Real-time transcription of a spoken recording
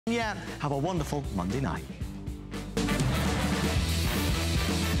yet. Have a wonderful Monday night.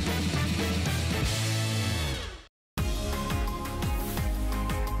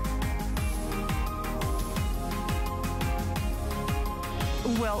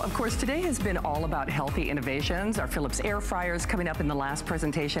 Well, of course, today has been all about healthy innovations. Our Philips air fryers coming up in the last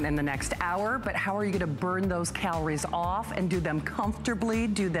presentation in the next hour. But how are you going to burn those calories off and do them comfortably,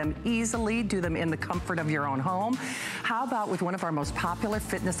 do them easily, do them in the comfort of your own home? How about with one of our most popular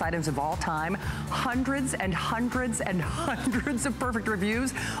fitness items of all time, hundreds and hundreds and hundreds of perfect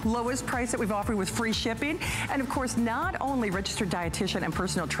reviews, lowest price that we've offered with free shipping. And of course, not only registered dietitian and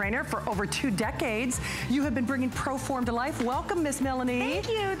personal trainer for over 2 decades, you have been bringing ProForm to life. Welcome, Miss Melanie. Thank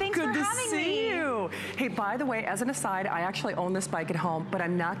you. Thanks for having me. Good to see you. Hey, by the way, as an aside, I actually own this bike at home, but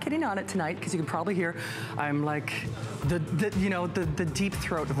I'm not getting on it tonight because you can probably hear I'm like the deep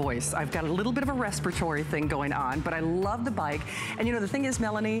throat voice. I've got a little bit of a respiratory thing going on, but I love the bike. And you know, the thing is,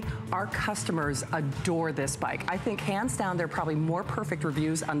 Melanie, our customers adore this bike. I think hands down, there are probably more perfect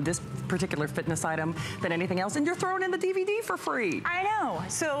reviews on this particular fitness item than anything else. And you're throwing in the DVD for free. I know.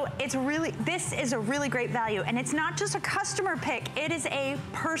 So this is a really great value. And it's not just a customer pick. It is a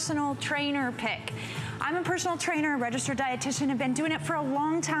personal trainer pick. I'm a personal trainer, a registered dietitian. I've been doing it for a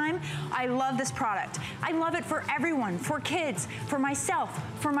long time. I love this product. I love it for everyone, for kids, for myself,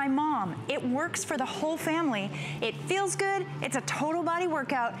 for my mom. It works for the whole family. It feels good, it's a total body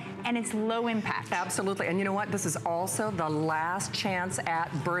workout, and it's low impact. Absolutely, and you know what? This is also the last chance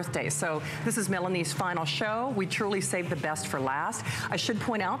at birthday. So this is Melanie's final show. We truly saved the best for last. I should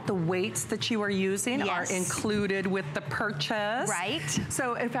point out the weights that you are using are included with the purchase. Right.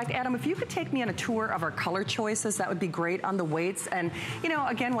 So in fact, Adam, if you could take me on a tour of our color choices, that would be great on the weights. And you know,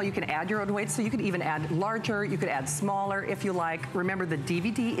 again, well, you can add your own weights, so you could even add larger, you could add smaller if you like. Remember, the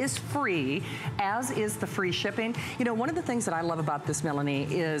DVD is free, as is the free shipping. You know, one of the things that I love about this, Melanie,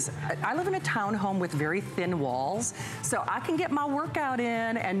 is I live in a townhome with very thin walls, so I can get my workout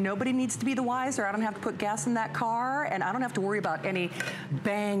in and nobody needs to be the wiser. I don't have to put gas in that car, and I don't have to worry about any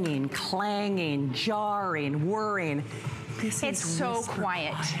banging, clanging, jarring, whirring. It's so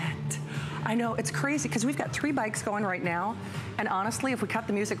quiet. I know, it's crazy, because we've got 3 bikes going right now, and honestly, if we cut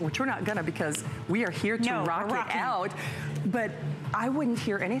the music, which we're not gonna because we are here to rock it out, but I wouldn't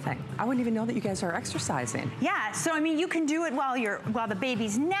hear anything. I wouldn't even know that you guys are exercising. Yeah, so I mean, you can do it while the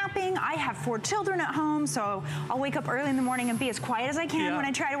baby's napping. I have 4 children at home, so I'll wake up early in the morning and be as quiet as I can when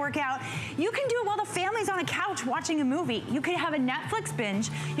I try to work out. You can do it while the family's on a couch watching a movie. You could have a Netflix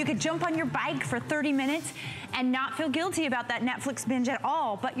binge. You could jump on your bike for 30 minutes and not feel guilty about that Netflix binge at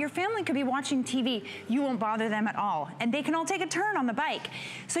all, but your family could be watching TV. You won't bother them at all, and they can all take a turn on the bike.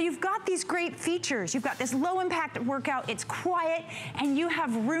 So you've got these great features. You've got this low impact workout. It's quiet, and you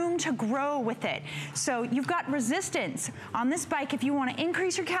have room to grow with it. So you've got resistance. On this bike, if you want to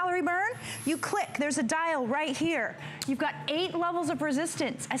increase your calorie burn, you click. There's a dial right here. You've got 8 levels of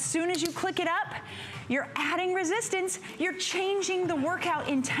resistance. As soon as you click it up, you're adding resistance, you're changing the workout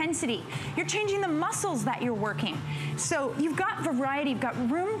intensity. You're changing the muscles that you're working. So you've got variety, you've got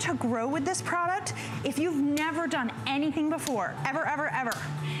room to grow with this product. If you've never done anything before, ever, ever, ever,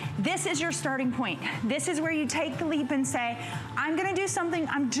 this is your starting point. This is where you take the leap and say, I'm gonna do something,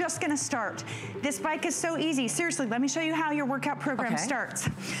 I'm just gonna start. This bike is so easy. Seriously, let me show you how your workout program starts.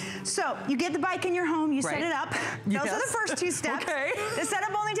 So you get the bike in your home, you set it up. Those are the first 2 steps. The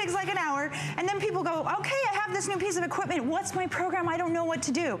setup only takes like an hour, and then people go, okay, I have this new piece of equipment. What's my program? I don't know what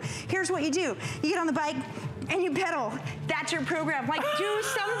to do. Here's what you do. You get on the bike, and you pedal. That's your program. Like, do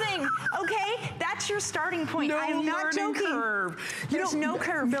something, okay? That's your starting point. I'm not joking. Curve. There's no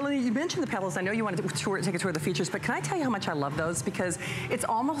curve. Melanie, you mentioned the pedals. I know you wanted to take a tour of the features, but can I tell you how much I love those? Because it's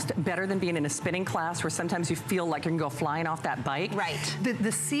almost better than being in a spinning class where sometimes you feel like you can go flying off that bike. Right.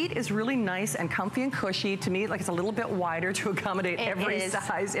 The seat is really nice and comfy and cushy. To me, like it's a little bit wider to accommodate every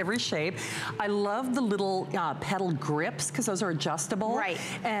size, every shape. I love the little pedal grips because those are adjustable. Right.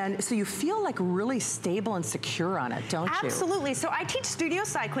 And so you feel like really stable and secure on it, don't you? Absolutely. So I teach studio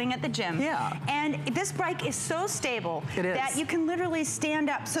cycling at the gym. Yeah. And this bike is so stable that you can literally stand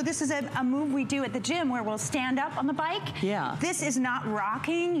up. So this is a move we do at the gym where we'll stand up on the bike. Yeah. This is not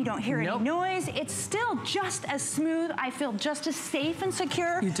rocking. You don't hear any noise. It's still just as smooth. I feel just as safe and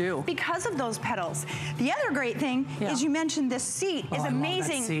secure. You do. Because of those pedals. The other great thing is you mentioned this seat is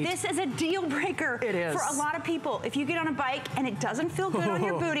amazing. This is a deal breaker for a lot of people. If you get on a bike and it doesn't feel good on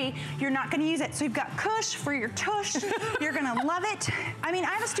your booty, you're not gonna use it. So you've got Cush for your tush. You're gonna love it. I mean,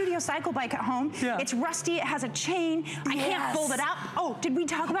 I have a studio cycle bike at home. It's rusty, it has a chain. I can't fold it out. Oh, did we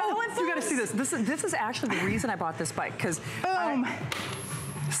talk about how it feels? You gotta see this. This is actually the reason I bought this bike, because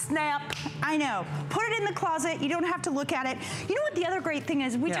Snap. I know. Put it in the closet. You don't have to look at it. You know what the other great thing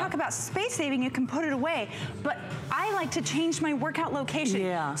is? We talk about space saving. You can put it away. But I like to change my workout location.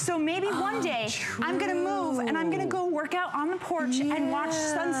 Yeah. So maybe one day I'm going to move and I'm going to go work out on the porch and watch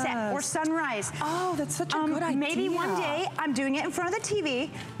sunset or sunrise. Oh, that's such a good idea. Maybe one day I'm doing it in front of the TV.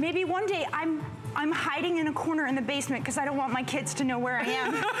 Maybe one day I'm hiding in a corner in the basement because I don't want my kids to know where I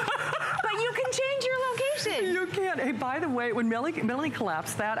am. But you can change your location. You can. Hey, by the way, when Melanie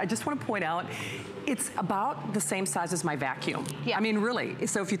collapsed that, I just want to point out, it's about the same size as my vacuum. Yeah. I mean, really.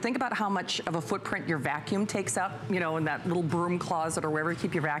 So if you think about how much of a footprint your vacuum takes up, you know, in that little broom closet or wherever you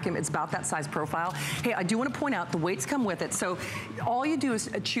keep your vacuum, it's about that size profile. Hey, I do want to point out the weights come with it. So all you do is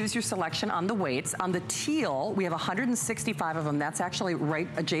choose your selection on the weights. On the teal, we have 165 of them. That's actually right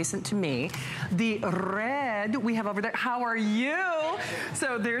adjacent to me. The red we have over there. How are you?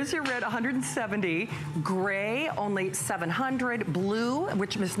 So there's your red, 170. Gray, only 700. Blue,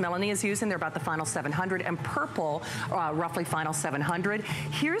 which Miss Melanie is using, they're about the final 700, and purple, roughly final 700.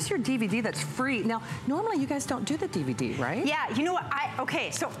 Here's your DVD that's free. Now, normally you guys don't do the DVD, right? Yeah, you know what,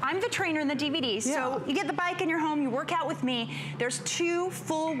 okay, so I'm the trainer in the DVD. Yeah. So you get the bike in your home, you work out with me. There's 2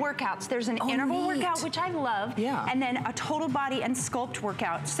 full workouts. There's an interval workout, which I love, and then a total body and sculpt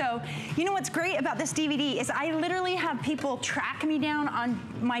workout. So, you know what's great about this DVD is I literally have people track me down on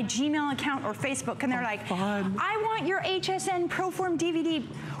my Gmail account or Facebook, and they're like, fun. I want your HSN Proform DVD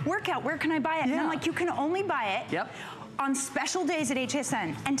workout. Where can I buy it? And I'm like, you can only buy it on special days at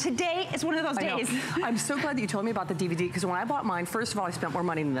HSN. And today is one of those days. I'm so glad that you told me about the DVD, because when I bought mine, first of all, I spent more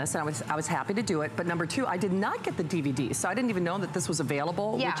money than this, and I was happy to do it. But number 2, I did not get the DVD, so I didn't even know that this was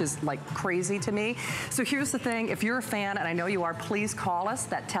available, which is like crazy to me. So here's the thing, if you're a fan, and I know you are, please call us.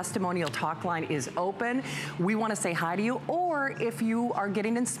 That testimonial talk line is open. We want to say hi to you. Or if you are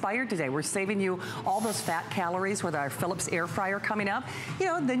getting inspired today, we're saving you all those fat calories with our Philips air fryer coming up. You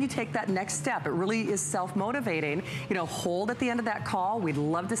know, then you take that next step. It really is self-motivating. You know, hold at the end of that call. We'd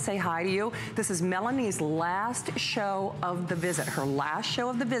love to say hi to you. This is Melanie's last show of the visit, her last show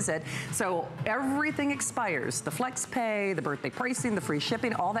of the visit. So everything expires. The flex pay, the birthday pricing, the free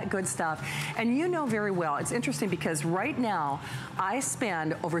shipping, all that good stuff. And you know very well, it's interesting because right now I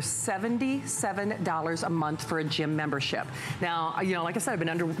spend over $77 a month for a gym membership. Now, you know, like I said, I've been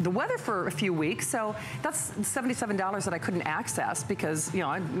under the weather for a few weeks, so that's $77 that I couldn't access because, you know,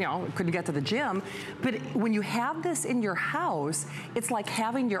 I couldn't get to the gym. But when you have this in your house, it's like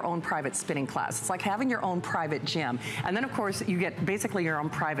having your own private spinning class. It's like having your own private gym. And then, of course, you get basically your own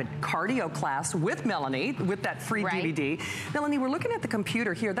private cardio class with Melanie, with that free DVD. Melanie, we're looking at the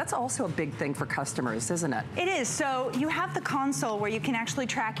computer here. That's also a big thing for customers, isn't it? It is. So you have the console where you can actually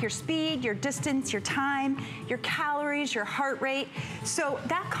track your speed, your distance, your time, your calories, your heart rate. So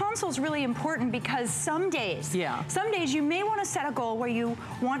that console is really important because some days you may want to set a goal where you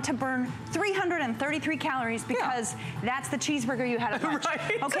want to burn 333 calories because that's the cheeseburger you had at lunch.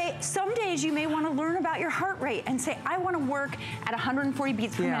 Okay, some days you may want to learn about your heart rate and say, I want to work at 140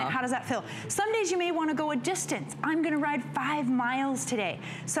 beats per minute. How does that feel? Some days you may want to go a distance. I'm going to ride 5 miles today.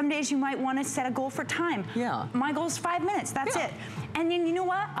 Some days you might want to set a goal for time. My goal is 5 minutes. That's it. And then you know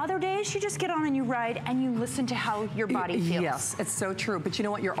what? Other days you just get on and you ride and you listen to how your body feels. Yes, it's so true. But you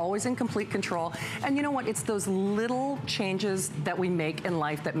know what? You're always in complete control. And you know what? It's those little changes that we make in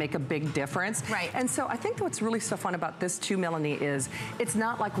life that make a big difference. And so I think what's really so fun about this too, Melanie, is it's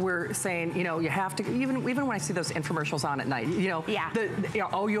not like we're saying, you know, you have to, even when I see those infomercials on at night, you know,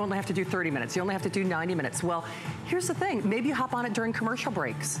 oh, you only have to do 30 minutes. You only have to do 90 minutes. Well, here's the thing. Maybe you hop on it during commercial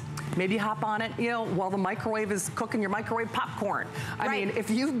breaks. Maybe you hop on it, you know, while the microwave is cooking your microwave popcorn. I mean, if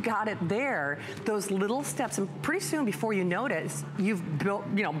you've got it there, those little steps, and pretty soon before you notice, you've built,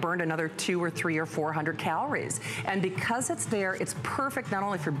 you know, burned another 200 or 300 or 400 calories. And because it's there, it's perfect not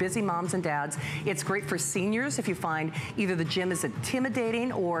only for busy moms and dads, it's great for seniors if you find either the gym is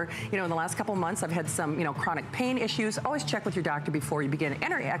intimidating or, you know, in the last couple of months I've had some, you know, chronic pain issues. Always check with your doctor before you begin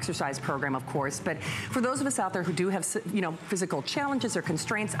any exercise program, of course. But for those of us out there who do have, you know, physical challenges or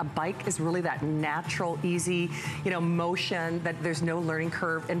constraints, a bike is really that natural, easy, you know, motion that there's no learning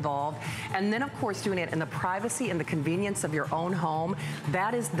curve involved. And then, of course, doing it in the privacy and the convenience of your own home.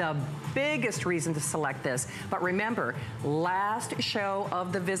 That is the biggest reason to select this. But remember, last show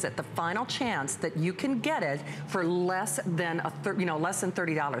of the visit, the final chance that you can get it for less than less than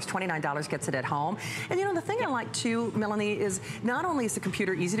 $30. $29 gets it at home. And you know, the thing I like too, Melanie, is not only is the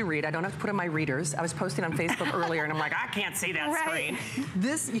computer easy to read, I don't have to put in my readers. I was posting on Facebook earlier and I'm like, I can't see that screen.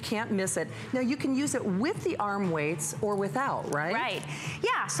 This, you can't miss it. Now you can use it with the arm weights or without, right? Right.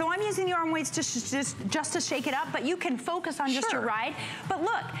 Yeah, so I'm using the arm weights just to shake it up, but you can focus on just your ride. But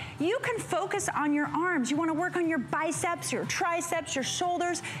look, you can focus on your arms. You wanna work on your biceps, your triceps, your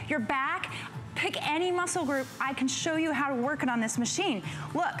shoulders, your back. Pick any muscle group. I can show you how to work it on this machine.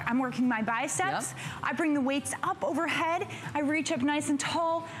 Look, I'm working my biceps. I bring the weights up overhead. I reach up nice and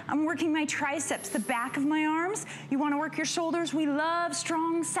tall. I'm working my triceps, the back of my arms. You wanna work your shoulders. We love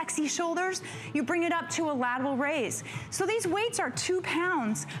strong, sexy shoulders. You bring it up to a lateral raise. So these weights are 2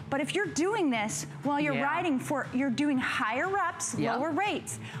 pounds, but if you're doing this while you're riding you're doing higher reps, lower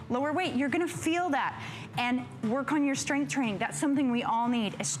weight, you're gonna feel that. And work on your strength training. That's something we all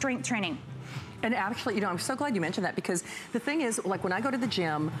need, is strength training. And actually, you know, I'm so glad you mentioned that, because the thing is, like when I go to the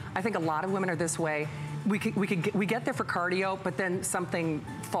gym, I think a lot of women are this way. We get there for cardio, but then something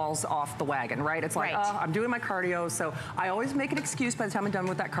falls off the wagon, right? It's like, oh, I'm doing my cardio, so I always make an excuse by the time I'm done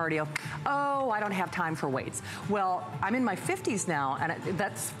with that cardio. Oh, I don't have time for weights. Well, I'm in my 50s now, and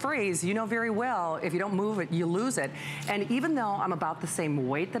that phrase, you know very well, if you don't move it, you lose it. And even though I'm about the same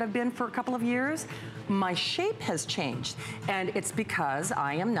weight that I've been for a couple of years, my shape has changed. And it's because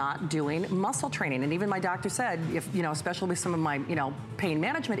I am not doing muscle training. And even my doctor said, if, you know, especially with some of my, you know, pain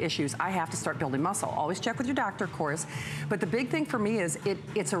management issues, I have to start building muscle. Always check with your doctor, of course. But the big thing for me is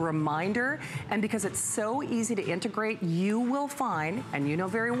it's a reminder, and because it's so easy to integrate, you will find, and you know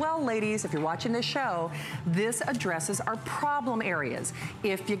very well, ladies, if you're watching this show, this addresses our problem areas.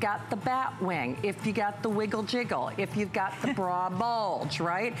 If you got the bat wing, if you got the wiggle jiggle, if you've got the bra bulge,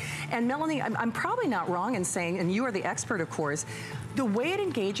 right? And Melanie, I'm probably not wrong in saying, and you are the expert, of course, the way it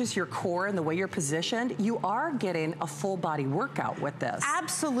engages your core and the way you're positioned, you are getting a full body workout with this.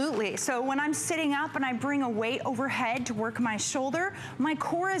 Absolutely. So when I'm sitting up and I bring a weight overhead to work my shoulder, my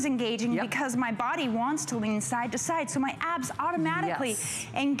core is engaging because my body wants to lean side to side. So my abs automatically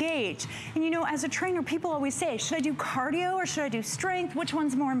engage. And you know, as a trainer, people always say, should I do cardio or should I do strength? Which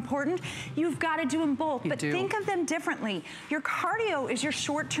one's more important? You've got to do them both, but think of them differently. Your cardio is your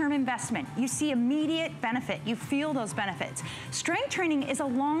short-term investment. You see immediate benefit. You feel those benefits. Strength training is a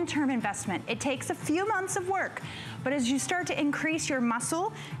long-term investment. It takes a few months of work, but as you start to increase your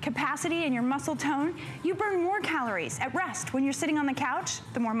muscle capacity and your muscle tone, you burn more calories at rest. When you're sitting on the couch,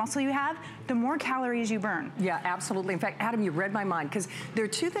 the more muscle you have, the more calories you burn. Yeah, absolutely. In fact, Adam, you read my mind, because there are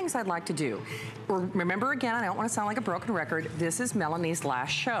two things I'd like to do. Remember, again, I don't want to sound like a broken record, this is Melanie's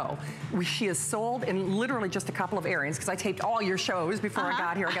last show. She is sold in literally just a couple of areas, because I taped all your shows before I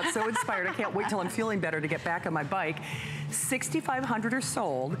got here. I got so inspired, I can't wait till I'm feeling better to get back on my bike. 6,500 are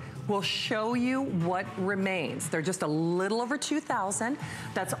sold. We'll show you what remains. They're just a little over 2,000.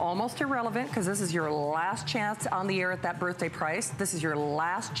 That's almost irrelevant, because this is your last chance on the air at that birthday price. This is your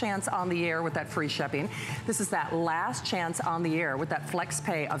last chance on the air with that free shipping. This is that last chance on the air with that flex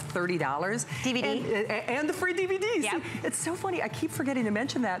pay of $30. DVD. And the free DVDs. Yep. It's so funny, I keep forgetting to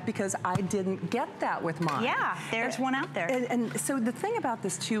mention that because I didn't get that with mine. Yeah, there's one out there. And so the thing about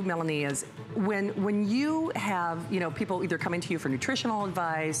this too, Melanie, is when you have, you know, people either coming to you for nutritional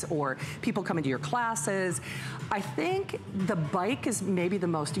advice or people coming to your classes, I think the bike is maybe the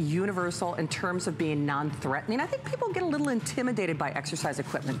most universal in terms of being non-threatening. I think people get a little intimidated by exercise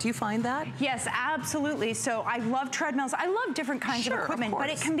equipment. Do you find that? Yes, absolutely. So I love treadmills. I love different kinds of equipment, but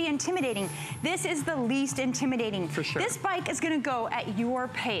it can be intimidating. This is the least intimidating. For sure. This bike is going to go at your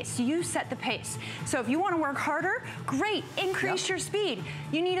pace. You set the pace. So if you want to work harder, great. Increase your speed.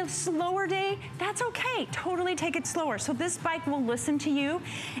 You need a slower day, that's okay. Totally take it slower. So this bike will listen to you,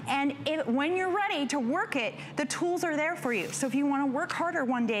 and when you're ready to work it, the tools are there for you. So if you want to work harder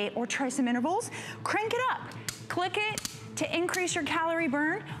one day or try some intervals, crank it up. Click it to increase your calorie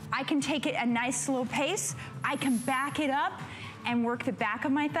burn. I can take it a nice slow pace. I can back it up and work the back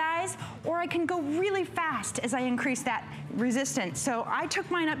of my thighs, or I can go really fast as I increase that resistance. So I took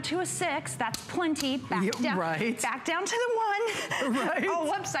mine up to a 6, that's plenty. Back down, back down to the 1.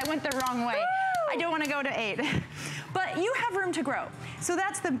 Oh, whoops, I went the wrong way. I don't want to go to 8. But you have room to grow. So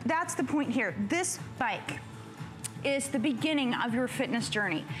that's the point here. This bike is the beginning of your fitness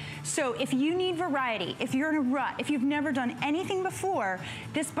journey. So if you need variety, if you're in a rut, if you've never done anything before,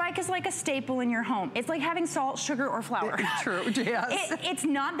 this bike is like a staple in your home. It's like having salt, sugar, or flour. True, yes. It's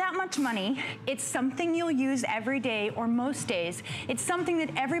not that much money. It's something you'll use every day or most days. It's something that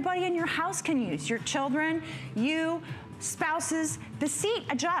everybody in your house can use. Your children, you, spouses. The seat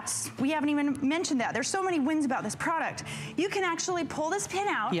adjusts. We haven't even mentioned that. There's so many wins about this product. You can actually pull this pin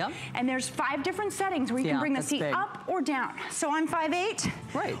out, and there's 5 different settings where you can bring the seat up or down. So I'm 5'8".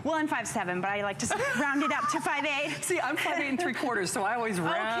 Right. Well, I'm 5'7", but I like to round it up to 5'8". See, I'm 5'8 3/4", so I always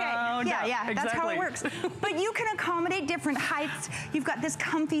round yeah, up. yeah, Exactly. that's how it works. But you can accommodate different heights. You've got this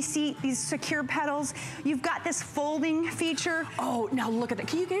comfy seat, these secure pedals. You've got this folding feature. Oh, now look at that.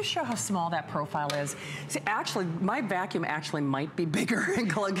 Can you show how small that profile is? See, actually, my vacuum actually might be bigger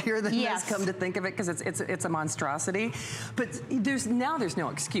and gluggier than this, come to think of it, because it's a monstrosity. But there's no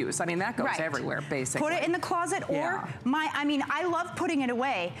excuse. I mean, that goes everywhere, basically. Put it in the closet, or I mean, I love putting it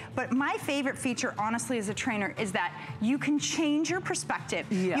away, but my favorite feature, honestly, as a trainer, is that you can change your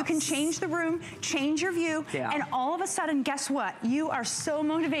perspective. You can change the room, change your view, and all of a sudden, guess what? You are so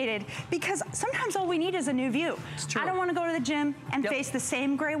motivated, because sometimes all we need is a new view. It's true. I don't want to go to the gym and face the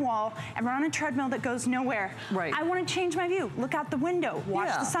same gray wall and run on a treadmill that goes nowhere. Right. I want to change my view. Look out the window, watch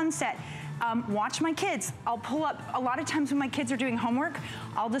the sunset. Watch my kids. I'll pull up, a lot of times when my kids are doing homework,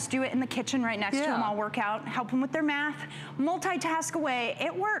 I'll just do it in the kitchen right next to them. I'll work out, help them with their math, multitask away.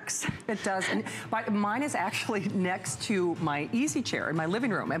 It works. It does. And mine is actually next to my easy chair in my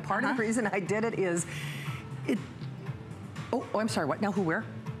living room. And part of the reason I did it is, oh, I'm sorry, what? Now who, where?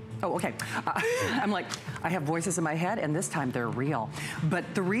 Oh, okay. I'm like, I have voices in my head, and this time they're real.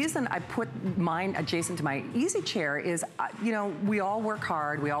 But the reason I put mine adjacent to my easy chair is, you know, we all work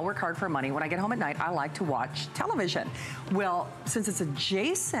hard. We all work hard for money. When I get home at night, I like to watch television. Well, since it's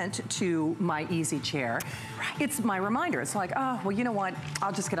adjacent to my easy chair, it's my reminder. It's like, oh, well, you know what?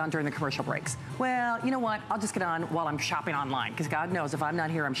 I'll just get on during the commercial breaks. Well, you know what? I'll just get on while I'm shopping online, because God knows if I'm not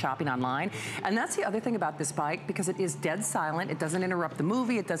here, I'm shopping online. And that's the other thing about this bike, because it is dead silent. It doesn't interrupt the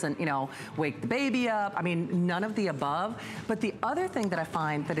movie. It doesn't, you know, wake the baby up. I mean, none of the above. But the other thing that I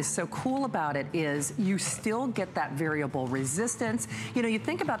find that is so cool about it is you still get that variable resistance. You know, you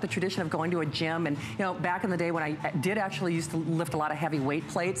think about the tradition of going to a gym, and, you know, back in the day when I did actually used to lift a lot of heavy weight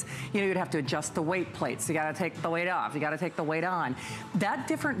plates, you know, you'd have to adjust the weight plates. You got to take the weight off. You got to take the weight on. That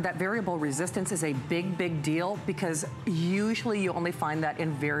variable resistance is a big, big deal, because usually you only find that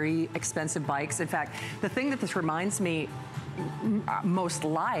in very expensive bikes. In fact, the thing that this reminds me most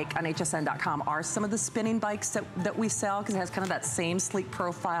like on hsn.com are some of the spinning bikes that we sell, because it has kind of that same sleek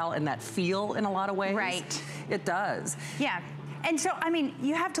profile and that feel in a lot of ways. Right. It does. Yeah. And so, I mean,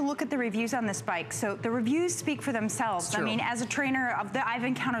 you have to look at the reviews on this bike. So the reviews speak for themselves. I mean, as a trainer, I've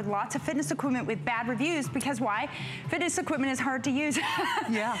encountered lots of fitness equipment with bad reviews, because why? Fitness equipment is hard to use.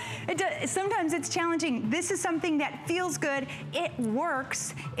 Yeah. Sometimes it's challenging. This is something that feels good. It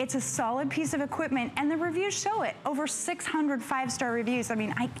works. It's a solid piece of equipment, and the reviews show it. Over 600 5-star reviews. I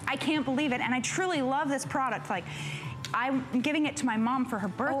mean, I can't believe it, and I truly love this product. Like, I'm giving it to my mom for her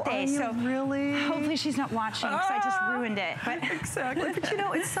birthday. Oh, are you so really? Hopefully she's not watching, because I just ruined it. But exactly. But you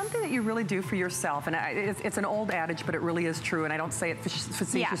know, it's something that you really do for yourself. And it's an old adage, but it really is true. And I don't say it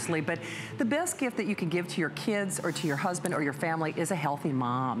facetiously, but the best gift that you can give to your kids or to your husband or your family is a healthy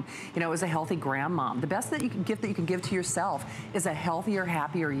mom. You know, is a healthy grandmom. The best gift that you can give to yourself is a healthier,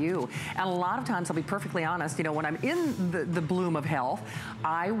 happier you. And a lot of times, I'll be perfectly honest, you know, when I'm in the bloom of health,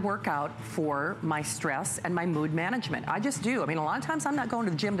 I work out for my stress and my mood management. I just do. I mean, a lot of times I'm not going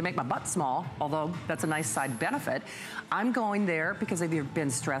to the gym to make my butt small, although that's a nice side benefit. I'm going there because I've either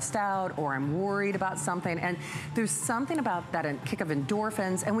been stressed out or I'm worried about something. And there's something about that kick of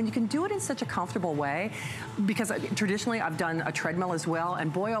endorphins. And when you can do it in such a comfortable way, because traditionally I've done a treadmill as well,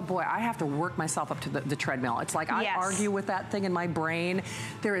 and boy, oh boy, I have to work myself up to the treadmill. It's like I argue with that thing in my brain.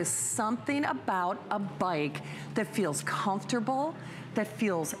 There is something about a bike that feels comfortable, that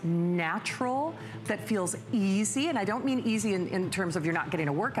feels natural, that feels easy. And I don't mean easy in terms of you're not getting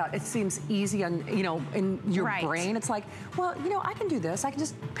a workout. It seems easy on, you know, in your brain. It's like, well, you know, I can do this. I can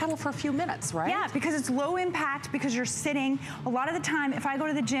just pedal for a few minutes, right? Yeah, because it's low impact, because you're sitting. A lot of the time, if I go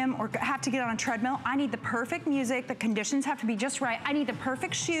to the gym or have to get on a treadmill, I need the perfect music. The conditions have to be just right. I need the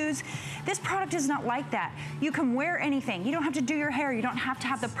perfect shoes. This product is not like that. You can wear anything. You don't have to do your hair. You don't have to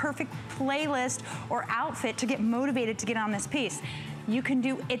have the perfect playlist or outfit to get motivated to get on this piece. You can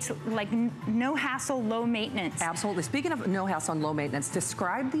do, it's like no hassle, low maintenance. Absolutely. Speaking of no hassle and low maintenance,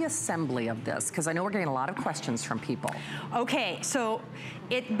 describe the assembly of this, because I know we're getting a lot of questions from people. Okay, so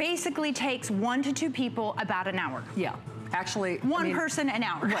it basically takes 1 to 2 people about an hour. Yeah. Actually, one person an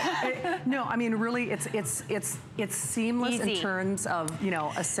hour. No, I mean, really, it's seamless Easy. in terms of, you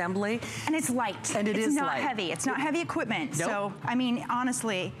know, assembly. And it's light. And it's not light. heavy. It's not heavy equipment. Nope. So, I mean,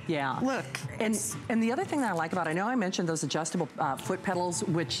 honestly, yeah. Look. And the other thing that I like about it, I know I mentioned those adjustable foot pedals,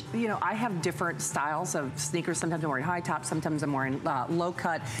 which, you know, I have different styles of sneakers. Sometimes I'm wearing high top, sometimes I'm wearing low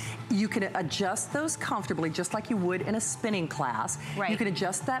cut. You can adjust those comfortably, just like you would in a spinning class. Right. You can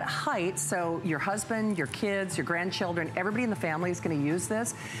adjust that height, so your husband, your kids, your grandchildren, everybody in the family is going to use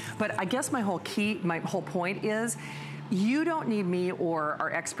this. But I guess my whole point is, you don't need me or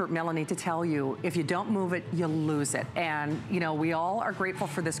our expert Melanie to tell you, if you don't move it, you lose it. And, you know, we all are grateful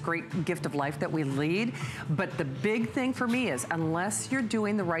for this great gift of life that we lead. But the big thing for me is, unless you're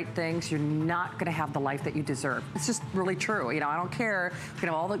doing the right things, you're not gonna have the life that you deserve. It's just really true. You know, I don't care, we can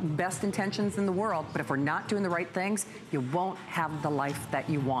have all the best intentions in the world, but if we're not doing the right things, you won't have the life that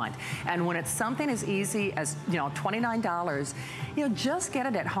you want. And when it's something as easy as, you know, $29, you know, just get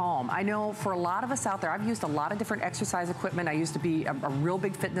it at home. I know for a lot of us out there, I've used a lot of different exercise equipment. I used to be a real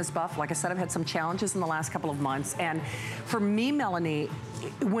big fitness buff. Like I said, I've had some challenges in the last couple of months. And for me, Melanie,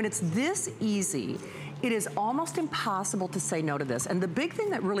 when it's this easy, it is almost impossible to say no to this. And the big thing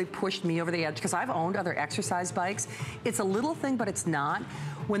that really pushed me over the edge, because I've owned other exercise bikes, it's a little thing, but it's not.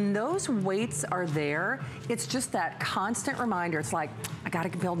 When those weights are there, it's just that constant reminder. It's like, I gotta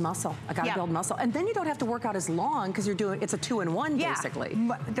build muscle. I gotta build muscle. And then you don't have to work out as long because you're doing, it's a 2-in-1 basically.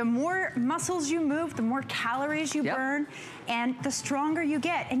 The more muscles you move, the more calories you burn, and the stronger you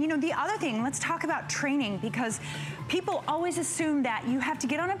get. And you know, the other thing, let's talk about training, because people always assume that you have to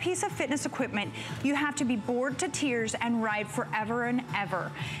get on a piece of fitness equipment, you have to be bored to tears and ride forever and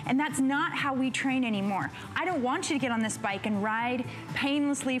ever. And that's not how we train anymore. I don't want you to get on this bike and ride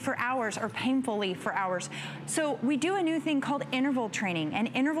painlessly for hours or painfully for hours. So we do a new thing called interval training. And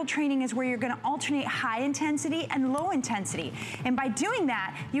interval training is where you're gonna alternate high intensity and low intensity. And by doing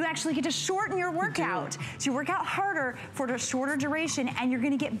that, you actually get to shorten your workout. So you work out harder for a shorter duration, and you're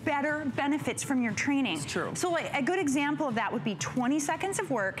gonna get better benefits from your training. It's true. So like, a good example of that would be 20 seconds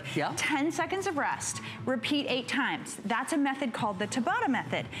of work, 10 seconds of rest, repeat 8 times. That's a method called the Tabata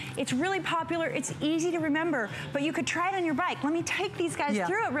method. It's really popular, it's easy to remember, but you could try it on your bike. Let me take these guys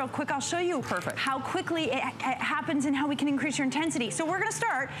through it real quick. I'll show you how quickly it happens and how we can increase your intensity. So we're gonna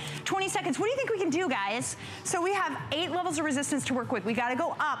start 20 seconds. What do you think we can do, guys? So we have 8 levels of resistance to work with. We gotta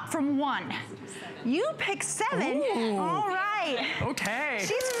go up from 1. You pick 7. Ooh. All right. Okay.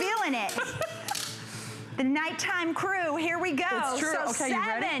 She's feeling it. The nighttime crew, here we go. It's true. So okay, 7. You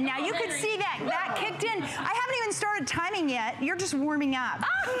ready? Now you can see that kicked in. I haven't even started timing yet. You're just warming up.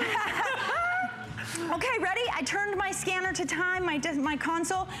 Okay, ready? I turned my scanner to time, my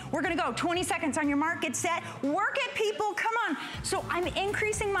console. We're gonna go 20 seconds on your mark, get set. Work it, people, come on. So I'm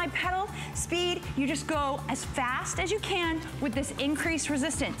increasing my pedal speed. You just go as fast as you can with this increased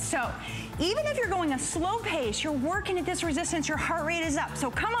resistance. So even if you're going a slow pace, you're working at this resistance, your heart rate is up. So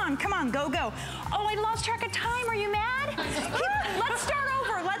come on, go, go. Oh, I lost track of time, are you mad? Let's start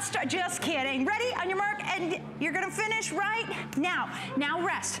over, let's start, just kidding. Ready, on your mark, and you're gonna finish right now. Now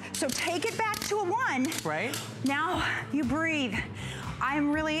rest. So take it back to a 1. Right. Now you breathe.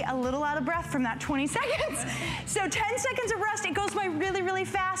 I'm really a little out of breath from that 20 seconds. So 10 seconds of rest, it goes by really, really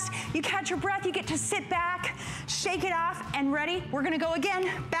fast. You catch your breath, you get to sit back, shake it off, and ready? We're gonna go again,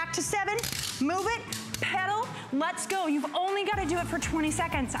 back to 7, move it, pedal, let's go. You've only gotta do it for 20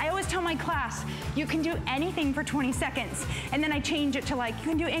 seconds. I always tell my class, you can do anything for 20 seconds. And then I change it to like, you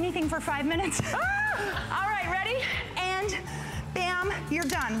can do anything for 5 minutes. All right, ready? And bam, you're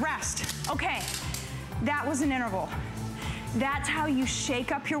done, rest. Okay, that was an interval. That's how you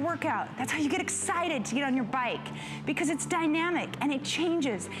shake up your workout. That's how you get excited to get on your bike, because it's dynamic and it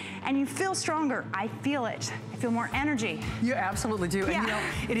changes and you feel stronger. I feel it. I feel more energy. You absolutely do. Yeah. And you know,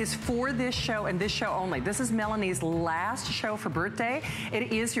 it is for this show and this show only. This is Melanie's last show for birthday.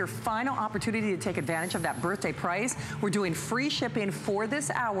 It is your final opportunity to take advantage of that birthday price. We're doing free shipping for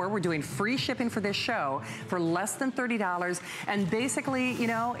this hour. We're doing free shipping for this show for less than $30. And basically, you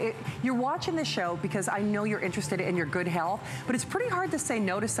know, you're watching this show because I know you're interested in your good health. But it's pretty hard to say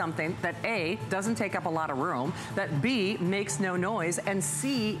no to something that A, doesn't take up a lot of room, that B, makes no noise, and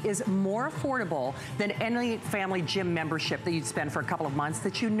C, is more affordable than any family gym membership that you'd spend for a couple of months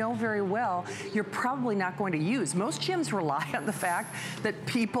that you know very well you're probably not going to use. Most gyms rely on the fact that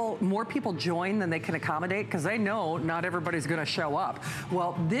more people join than they can accommodate, because they know not everybody's gonna show up.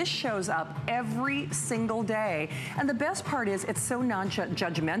 Well, this shows up every single day. And the best part is it's so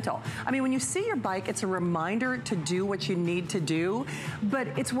non-judgmental. I mean, when you see your bike, it's a reminder to do what you need to do, but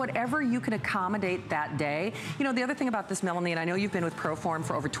it's whatever you can accommodate that day. You know, the other thing about this, Melanie, and I know you've been with ProForm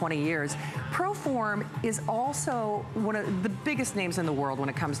for over 20 years, ProForm is all also one of the biggest names in the world when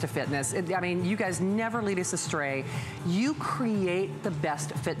it comes to fitness. I mean, you guys never lead us astray. You create the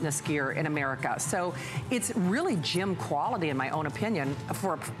best fitness gear in America. So it's really gym quality, in my own opinion,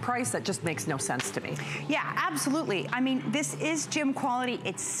 for a price that just makes no sense to me. Yeah, absolutely. I mean, this is gym quality.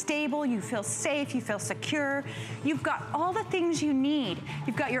 It's stable. You feel safe. You feel secure. You've got all the things you need.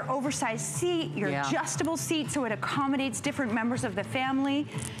 You've got your oversized seat, your adjustable seat, so it accommodates different members of the family.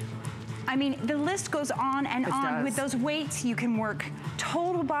 I mean, the list goes on and on. With those weights, you can work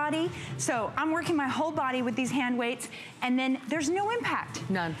total body. So I'm working my whole body with these hand weights, and then there's no impact.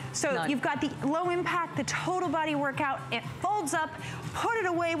 None. So you've got the low impact, the total body workout. It folds up, put it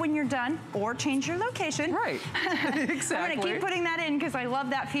away when you're done, or change your location. Right, exactly. I'm gonna keep putting that in because I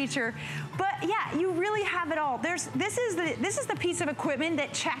love that feature. But yeah, you really have it all. This is the piece of equipment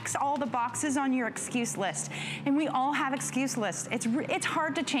that checks all the boxes on your excuse list. And we all have excuse lists. It's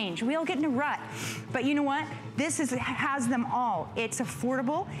hard to change. We all get in a rut. But you know what? This has them all. It's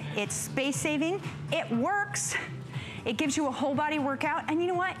affordable, it's space saving, it works. It gives you a whole body workout, and you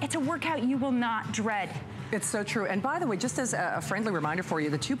know what? It's a workout you will not dread. It's so true. And by the way, just as a friendly reminder for you,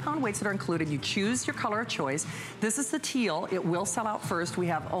 the 2-pound weights that are included, you choose your color of choice. This is the teal. It will sell out first. We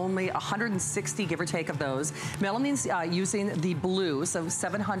have only 160, give or take, of those. Melanie's using the blue, so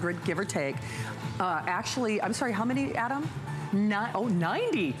 700, give or take. Actually, I'm sorry, how many, Adam?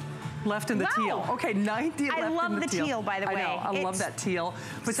 90. Left in the teal. Okay, 90 left in the teal. I love the teal, by the way. I know, I love that teal.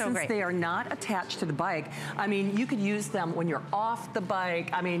 But since they are not attached to the bike, I mean, you could use them when you're off the bike.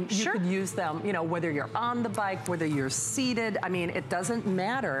 I mean, you could use them, you know, whether you're on the bike, whether you're seated. I mean, it doesn't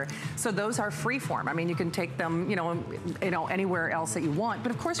matter. So those are freeform. I mean, you can take them, you know, anywhere else that you want.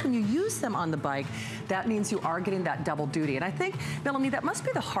 But of course, when you use them on the bike, that means you are getting that double duty. And I think, Melanie, that must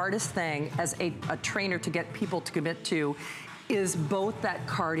be the hardest thing as a trainer to get people to commit to, is both that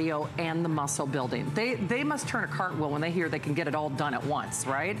cardio and the muscle building. They must turn a cartwheel when they hear they can get it all done at once,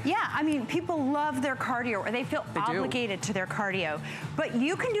 right? Yeah, I mean, people love their cardio, or they feel obligated to their cardio. But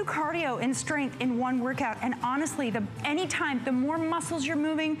you can do cardio and strength in one workout, and honestly, anytime, the more muscles you're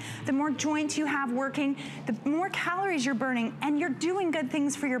moving, the more joints you have working, the more calories you're burning, and you're doing good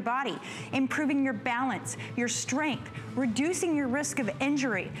things for your body, improving your balance, your strength, reducing your risk of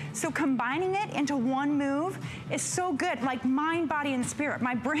injury. So combining it into one move is so good, like mind, body, and spirit.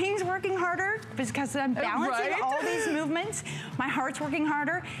 My brain's working harder because I'm balancing all these movements. My heart's working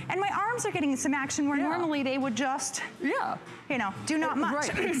harder, and my arms are getting some action where normally they would just, you know, do not much.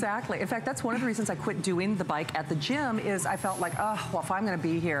 Right, exactly. In fact, that's one of the reasons I quit doing the bike at the gym, is I felt like, oh, well, if I'm gonna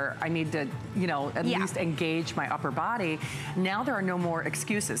be here, I need to, you know, at least engage my upper body. Now there are no more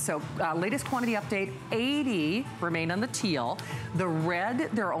excuses. So latest quantity update, 80 remain on the teal. The red,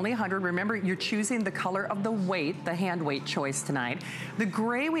 there are only 100. Remember, you're choosing the color of the weight, the hand weight choice tonight. The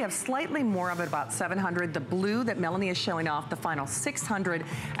gray, we have slightly more of it, about 700. The blue that Melanie is showing off, the final 600.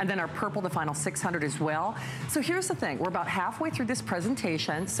 And then our purple, the final 600 as well. So here's the thing, we're about halfway through this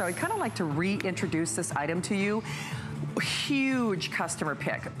presentation, so I'd kind of like to reintroduce this item to you. Huge customer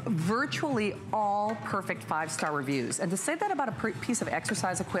pick. Virtually all perfect 5-star reviews. And to say that about a piece of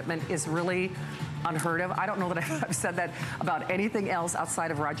exercise equipment is really unheard of. I don't know that I've said that about anything else outside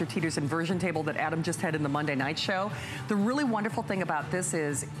of Roger Teeter's inversion table that Adam just had in the Monday night show. The really wonderful thing about this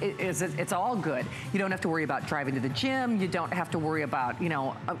is it's all good. You don't have to worry about driving to the gym. You don't have to worry about, you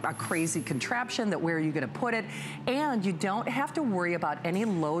know, a crazy contraption that where are you going to put it. And you don't have to worry about any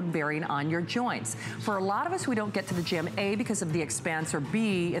load bearing on your joints. For a lot of us, we don't get to the gym, A, because of the expense, or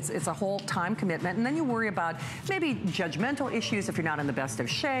B, it's a whole time commitment. And then you worry about maybe judgmental issues if you're not in the best of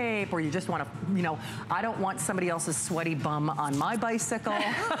shape, or you just want to, you know, I don't want somebody else's sweaty bum on my bicycle.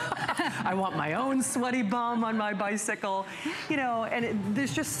 I want my own sweaty bum on my bicycle. You know, and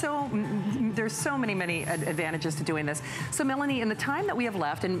there's just there's so many advantages to doing this. So Melanie, in the time that we have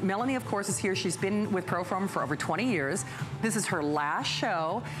left, and Melanie, of course, is here. She's been with ProForm for over 20 years. This is her last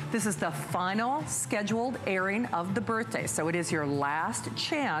show. This is the final scheduled airing of the birthday. So it is your last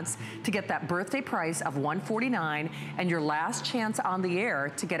chance to get that birthday price of $149, and your last chance on the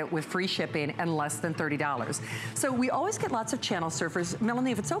air to get it with free shipping and less than $30. So we always get lots of channel surfers.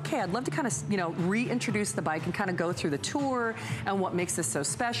 Melanie, if it's okay, I'd love to kind of, you know, reintroduce the bike and kind of go through the tour and what makes this so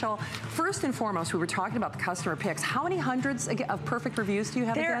special. First and foremost, we were talking about the customer picks. How many hundreds of perfect reviews do you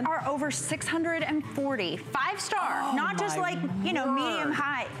have again? There are over 640, 5-star, not just like, you know, medium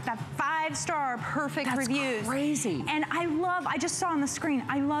high, the 5-star perfect reviews. That's crazy. Right. And I just saw on the screen,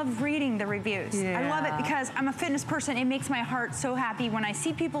 I love reading the reviews. Yeah. I love it because I'm a fitness person. It makes my heart so happy when I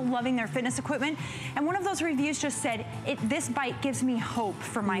see people loving their fitness equipment. And one of those reviews just said, this bike gives me hope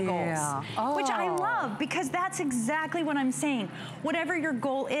for my goals. Which I love, because that's exactly what I'm saying. Whatever your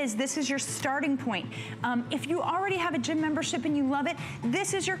goal is, this is your starting point. If you already have a gym membership and you love it,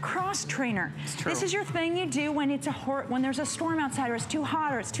 this is your cross trainer. It's true. This is your thing you do when when there's a storm outside, or it's too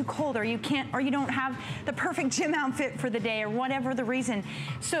hot, or it's too cold, or you don't have the perfect gym outfit for the day, or whatever the reason.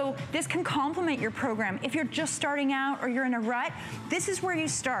 So this can complement your program. If you're just starting out or you're in a rut, this is where you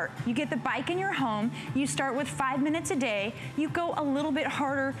start. You get the bike in your home, you start with 5 minutes a day, you go a little bit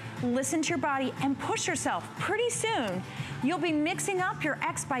harder, listen to your body, and push yourself. Pretty soon, you'll be mixing up your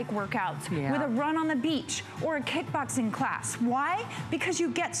X-Bike workouts with a run on the beach or a kickboxing class. Why? Because you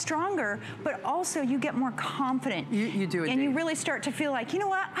get stronger, but also you get more confident. You do indeed. And you really start to feel like, you know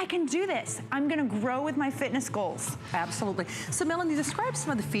what, I can do this. I'm gonna grow with my fitness goals. Absolutely. So Melanie, describe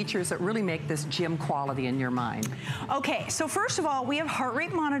some of the features that really make this gym quality in your mind. Okay, so first of all, we have heart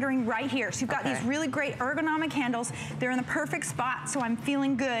rate monitoring right here. So you've got these really great ergonomic handles. They're in the perfect spot, so I'm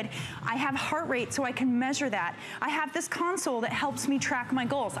feeling good. I have heart rate, so I can measure that. I have this console that helps me track my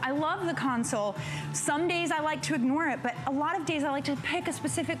goals. I love the console. Some days I like to ignore it, but a lot of days I like to pick a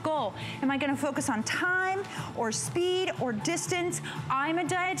specific goal. Am I gonna focus on time or speed or distance? I'm a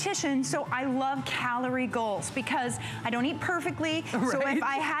dietitian, so I love calorie goals because I don't eat perfectly. So if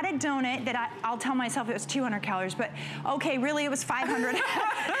I had a donut that I'll tell myself it was 200 calories, but okay, really it was 500.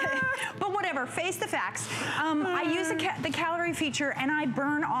 But whatever, face the facts. I use the calorie feature and I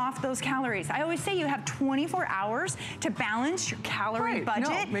burn off those calories. I always say you have 24 hours to balance your calorie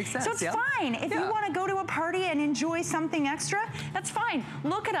budget. No, makes sense. So it's fine. If you want to go to a party and enjoy something extra, that's fine.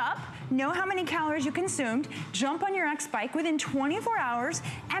 Look it up, know how many calories you consumed, jump on your X-Bike within 24 hours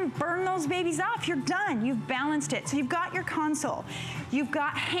and burn those babies off. You're done. You've balanced it. So you've got your console. You've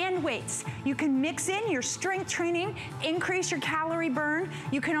got hand weights. You can mix in your strength training, increase your calorie burn.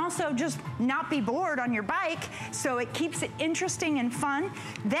 You can also just not be bored on your bike, so it keeps it interesting and fun.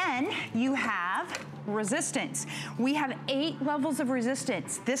 Then you have resistance. We have 8 levels of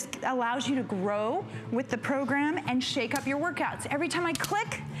resistance. This allows you to grow with the program and shake up your workouts. Every time I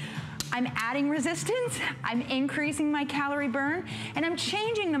click, I'm adding resistance, I'm increasing my calorie burn, and I'm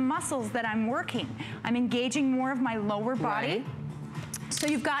changing the muscles that I'm working. I'm engaging more of my lower body. So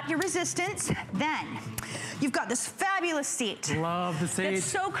you've got your resistance, then you've got this fabulous seat. Love the seat. It's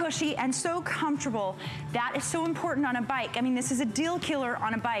so cushy and so comfortable. That is so important on a bike. I mean, this is a deal killer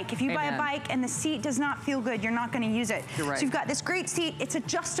on a bike. If you buy a bike and the seat does not feel good, you're not gonna use it. You're right. So you've got this great seat. It's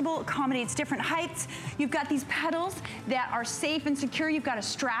adjustable, accommodates different heights. You've got these pedals that are safe and secure. You've got a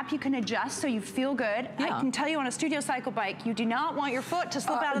strap you can adjust so you feel good. I can tell you on a studio cycle bike, you do not want your foot to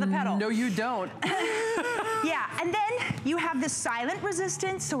slip out of the pedal. No, you don't. Yeah, and then you have this silent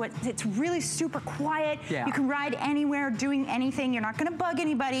resistance, so it's really super quiet. You can ride anywhere, doing anything. You're not gonna bug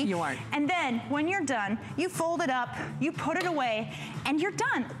anybody. You aren't. And then when you're done, you fold it up, you put it away, and you're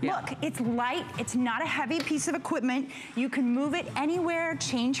done. Look, it's light, it's not a heavy piece of equipment. You can move it anywhere,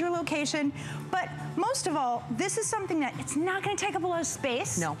 change your location, but most of all, this is something that it's not gonna take up a lot of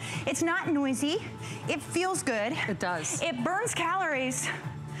space. No. It's not noisy. It feels good. It does. It burns calories.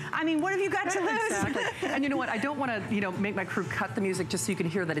 I mean, what have you got to lose? Exactly. And you know what? I don't want to, make my crew cut the music just so you can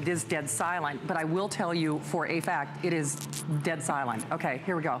hear that it is dead silent, but I will tell you for a fact, it is dead silent. Okay,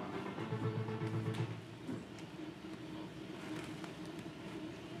 here we go.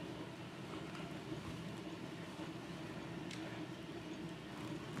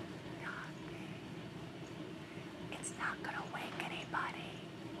 It's not gonna wake anybody.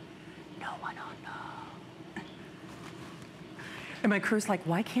 No one will know. And my crew's like,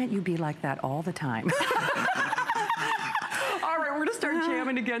 why can't you be like that all the time? All right, we're gonna start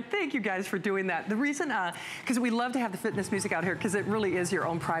jamming again. Thank you guys for doing that. The reason, because we love to have the fitness music out here because it really is your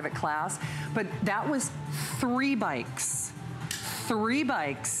own private class. But that was 3 bikes. 3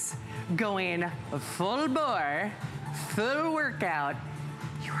 bikes going full bore, full workout.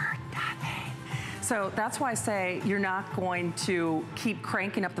 You heard nothing. So that's why I say you're not going to keep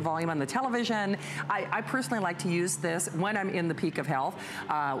cranking up the volume on the television. I personally like to use this when I'm in the peak of health,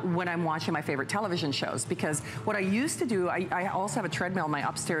 when I'm watching my favorite television shows, because what I used to do, I also have a treadmill in my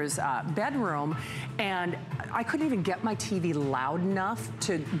upstairs bedroom, and I couldn't even get my TV loud enough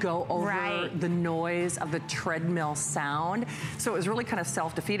to go over the noise of the treadmill sound. So it was really kind of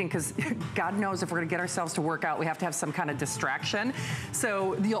self-defeating, because God knows if we're gonna get ourselves to work out, we have to have some kind of distraction.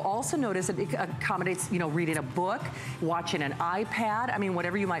 So you'll also notice that it accommodates accommodates, you know, reading a book, watching an iPad. I mean,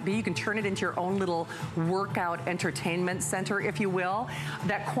 whatever you might be, you can turn it into your own little workout entertainment center, if you will.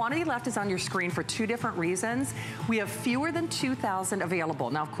 That quantity left is on your screen for 2 different reasons. We have fewer than 2,000 available.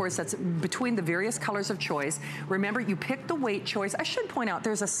 Now, of course, that's between the various colors of choice. Remember, you pick the weight choice. I should point out,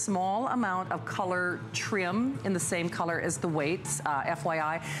 there's a small amount of color trim in the same color as the weights,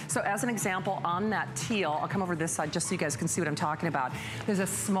 FYI. So as an example, on that teal, I'll come over this side just so you guys can see what I'm talking about. There's a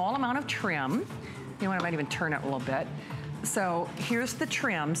small amount of trim. You know what, I might even turn it a little bit. So here's the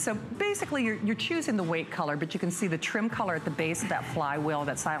trim. So basically you're choosing the weight color, but you can see the trim color at the base of that flywheel,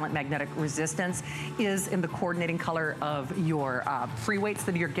 that silent magnetic resistance, is in the coordinating color of your free weights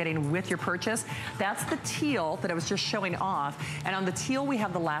that you're getting with your purchase. That's the teal that I was just showing off. And on the teal, we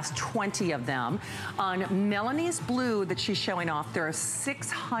have the last 20 of them. On Melanie's blue that she's showing off, there are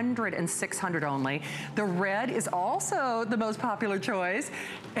 600 and 600 only. The red is also the most popular choice.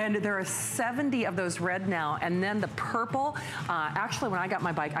 And there are 70 of those red now. And then the purple, actually, when I got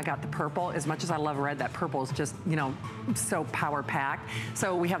my bike, I got the purple. As much as I love red, that purple is just, you know, so power-packed.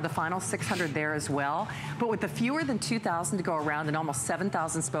 So we have the final 600 there as well. But with the fewer than 2,000 to go around and almost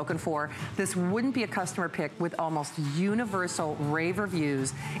 7,000 spoken for, this wouldn't be a customer pick with almost universal rave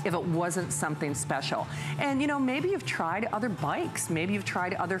reviews if it wasn't something special. And, you know, maybe you've tried other bikes. Maybe you've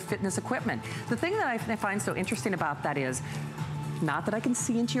tried other fitness equipment. The thing that I find so interesting about that is, not that I can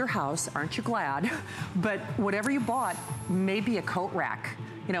see into your house, aren't you glad? But whatever you bought may be a coat rack.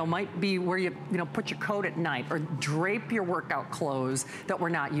 You know, might be where you put your coat at night or drape your workout clothes that we're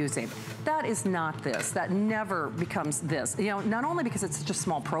not using. That is not this. That never becomes this. You know, not only because it's such a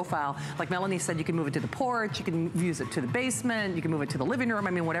small profile, like Melanie said, you can move it to the porch, you can use it to the basement, you can move it to the living room,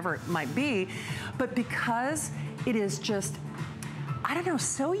 I mean, whatever it might be. But because it is just, I don't know,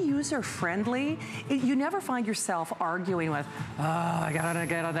 so user-friendly, you never find yourself arguing with, oh, I gotta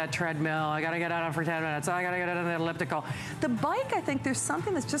get on that treadmill, I gotta get on it for 10 minutes, I gotta get on that elliptical. The bike, I think there's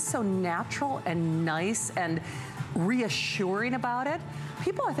something that's just so natural and nice and reassuring about it.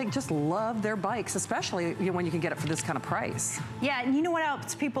 People, I think, just love their bikes, especially when you can get it for this kind of price. Yeah, and you know what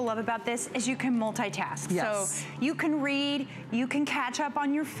else people love about this is you can multitask. Yes. So you can read, you can catch up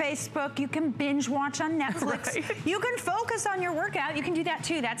on your Facebook, you can binge watch on Netflix. Right. You can focus on your workout. You can do that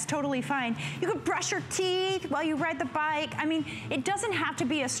too. That's totally fine. You can brush your teeth while you ride the bike. I mean, it doesn't have to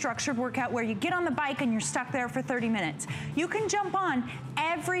be a structured workout where you get on the bike and you're stuck there for 30 minutes. You can jump on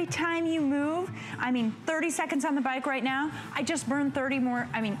every time you move. I mean, 30 seconds on the bike right now, I just burned 30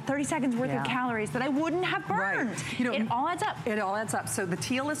 seconds worth of calories that I wouldn't have burned. Right. You know, it all adds up. It all adds up. So the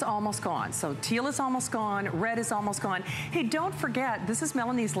teal is almost gone. So teal is almost gone. Red is almost gone. Hey, don't forget, this is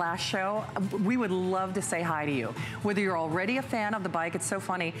Melanie's last show. We would love to say hi to you. Whether you're already a fan of the bike, it's so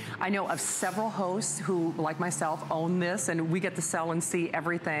funny. I know of several hosts who, like myself, own this, and we get to sell and see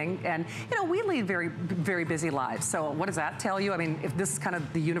everything. And, you know, we lead very, very busy lives. So what does that tell you? I mean, if this is kind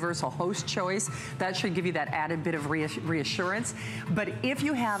of the universal host choice, that should give you that added bit of reassurance. But if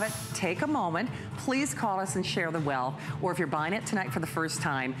you have it, take a moment. Please call us and share the wealth. Or if you're buying it tonight for the first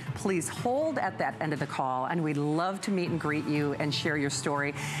time, please hold at that end of the call, and we'd love to meet and greet you and share your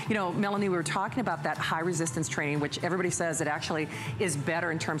story. You know, Melanie, we were talking about that high resistance training, which everybody says it actually is better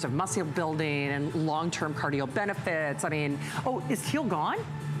in terms of muscle building and long-term cardio benefits. I mean, oh, is teal gone?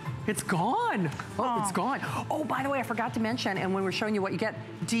 It's gone. Oh, it's gone. Oh, by the way, I forgot to mention, and when we're showing you what you get,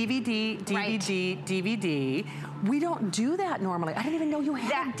 DVD, DVD. We don't do that normally. I didn't even know you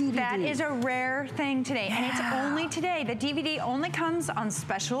had DVD. That is a rare thing today, and it's only today. The DVD only comes on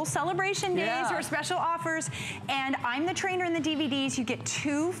special celebration days or special offers, and I'm the trainer in the DVDs. You get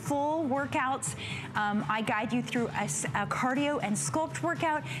 2 full workouts. I guide you through a cardio and sculpt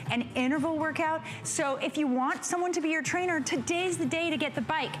workout, an interval workout. So if you want someone to be your trainer, today's the day to get the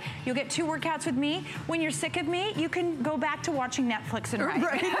bike. You'll get 2 workouts with me. When you're sick of me, you can go back to watching Netflix and ride.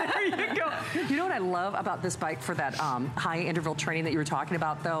 Right, there you go. You know what I love about this bike for that high interval training that you were talking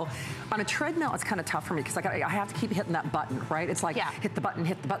about, though? On a treadmill, it's kind of tough for me because I have to keep hitting that button, right? It's like hit the button,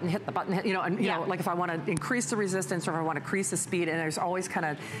 hit the button, hit the button, you know, and you know, like if I want to increase the resistance or if I want to increase the speed, and there's always kind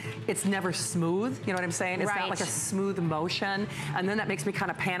of, it's never smooth, you know what I'm saying? It's not like a smooth motion, and then that makes me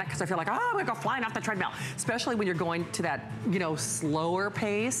kind of panic because I feel like, oh, I'm going to go flying off the treadmill, especially when you're going to that, you know, slower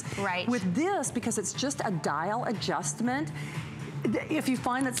pace. Right. With this, because it's just a dial adjustment, if you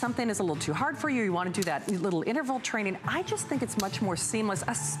find that something is a little too hard for you, you want to do that little interval training, I just think it's much more seamless,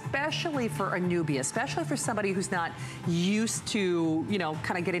 especially for a newbie, especially for somebody who's not used to, you know,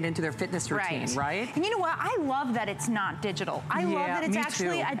 kind of getting into their fitness routine, right? And you know what? I love that it's not digital. I love that it's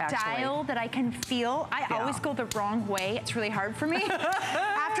actually a dial that I can feel. I always go the wrong way. It's really hard for me.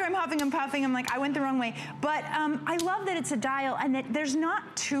 After I'm huffing and puffing. I'm like, I went the wrong way. But I love that it's a dial and that there's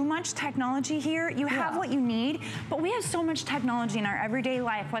not too much technology here. You have what you need, but we have so much technology in our everyday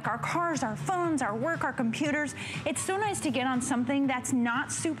life, like our cars, our phones, our work, our computers. It's so nice to get on something that's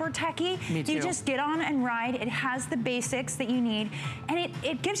not super techy. Me too. You just get on and ride. It has the basics that you need, and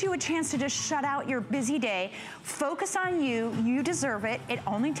it gives you a chance to just shut out your busy day, focus on you. You deserve it. It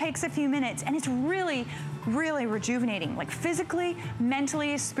only takes a few minutes, and it's really, really rejuvenating, like physically,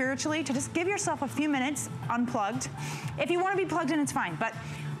 mentally, spiritually, to just give yourself a few minutes unplugged. If you want to be plugged in, it's fine, but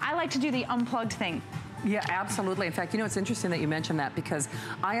I like to do the unplugged thing. Yeah, absolutely. In fact, you know, it's interesting that you mentioned that because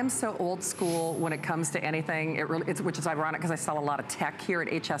I am so old school when it comes to anything, which is ironic because I sell a lot of tech here at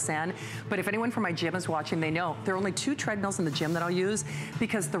HSN. But if anyone from my gym is watching, they know there are only 2 treadmills in the gym that I'll use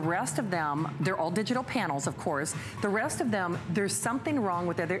because the rest of them, they're all digital panels, of course. The rest of them, there's something wrong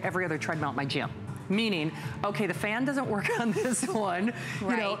with every other treadmill at my gym. Meaning, okay, the fan doesn't work on this one.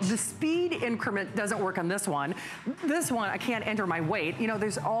 Right. You know, the speed increment doesn't work on this one. This one, I can't enter my weight. You know,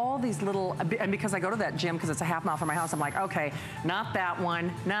 there's all these little, and because I go to that gym, because it's a half mile from my house, I'm like, okay, not that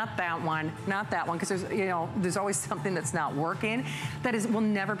one, not that one, not that one, because there's, you know, there's always something that's not working. That will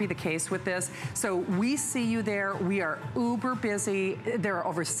never be the case with this. So we see you there. We are uber busy. There are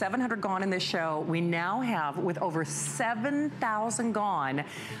over 700 gone in this show. We now have, with over 7,000 gone,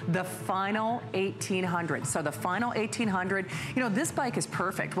 the final 1,800. So the final 1,800, you know, this bike is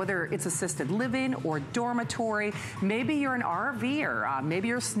perfect, whether it's assisted living or dormitory. Maybe you're an RVer, maybe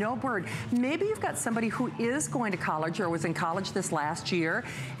you're a snowbird. Maybe you've got somebody who is going to college or was in college this last year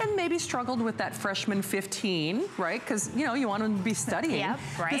and maybe struggled with that freshman 15, right? Because, you know, you want them to be studying. Yep,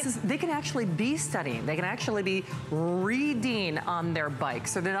 right. They can actually be studying. They can actually be reading on their bike.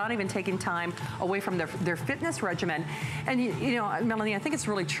 So they're not even taking time away from their fitness regimen. And, you know, Melanie, I think it's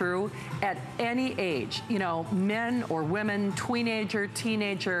really true at any age, you know, men or women,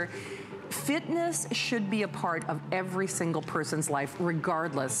 teenager, fitness should be a part of every single person's life,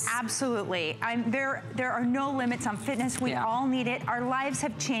 regardless. Absolutely. There are no limits on fitness. We all need it. Our lives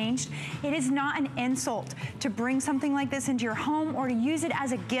have changed. It is not an insult to bring something like this into your home or to use it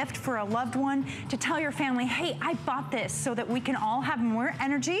as a gift for a loved one, to tell your family, hey, I bought this so that we can all have more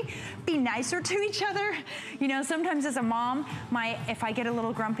energy, be nicer to each other. You know, sometimes as a mom, if I get a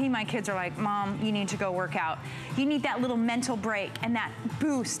little grumpy, my kids are like, Mom, you need to go work out. You need that little mental break and that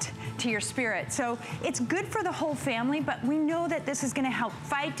boost to your spirit. So it's good for the whole family, but we know that this is going to help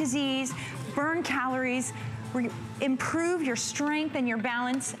fight disease, burn calories, improve your strength and your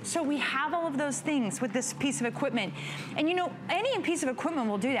balance. So we have all of those things with this piece of equipment. And you know, any piece of equipment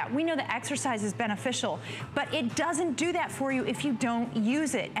will do that. We know that exercise is beneficial, but it doesn't do that for you if you don't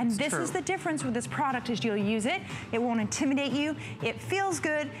use it. And this is the difference with this product, is you'll use it, it won't intimidate you, it feels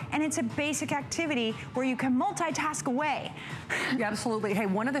good, and it's a basic activity where you can multitask away. Yeah, absolutely. Hey,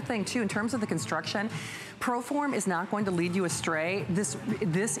 one other thing too, in terms of the construction, ProForm is not going to lead you astray.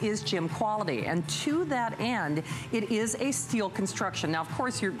 This is gym quality, and to that end, it is a steel construction. Now, of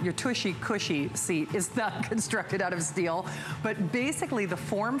course, your tushy, cushy seat is not constructed out of steel, but basically the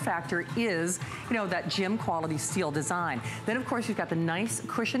form factor is, you know, that gym quality steel design. Then, of course, you've got the nice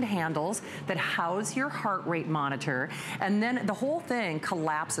cushioned handles that house your heart rate monitor, and then the whole thing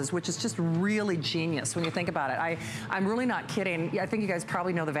collapses, which is just really genius when you think about it. I'm really not kidding. I think you guys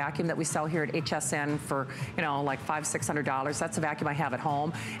probably know the vacuum that we sell here at HSN for, you know, like $500, $600. That's the vacuum I have at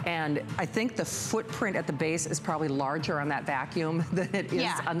home. And I think the footprint at the base is probably larger on that vacuum than it is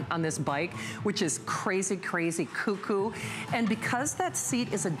on this bike, which is crazy, crazy cuckoo. And because that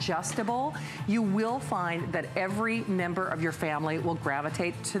seat is adjustable, you will find that every member of your family will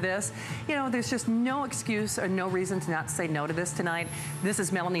gravitate to this. You know, there's just no excuse or no reason to not say no to this tonight. This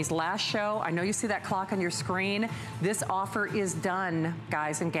is Melanie's last show. I know you see that clock on your screen. This offer is done,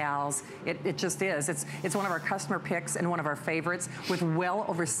 guys and gals. It just is. It's one of our customer picks and one of our favorites, with well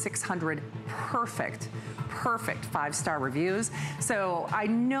over 600 perfect 5-star reviews. So I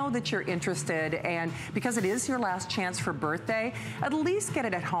know that you're interested, and because it is your last chance for birthday, at least get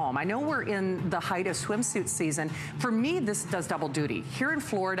it at home. I know we're in the height of swimsuit season. For me, this does double duty. Here in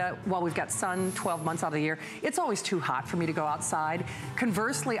Florida, while we've got sun 12 months out of the year, it's always too hot for me to go outside.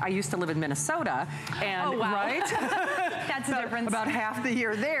 Conversely, I used to live in Minnesota, and right? That's the difference. About half the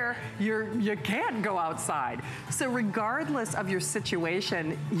year there, you can't go outside. So regardless of your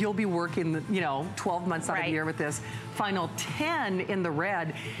situation, you'll be working, you know, 12 months out of the year with this final 10 in the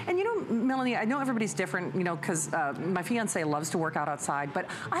red. And you know, Melanie, I know everybody's different, you know, because my fiance loves to work out outside, but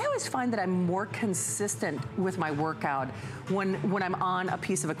I always find that I'm more consistent with my workout when I'm on a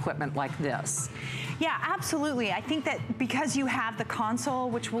piece of equipment like this. Yeah, absolutely. I think that because you have the console,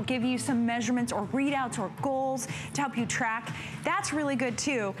 which will give you some measurements or readouts or goals to help you track. That's really good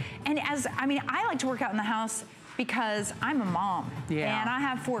too. And I like to work out in the house because I'm a mom, and I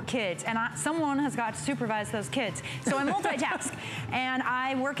have 4 kids, and someone has got to supervise those kids. So I multitask, and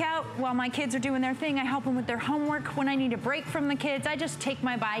I work out while my kids are doing their thing. I help them with their homework. When I need a break from the kids, I just take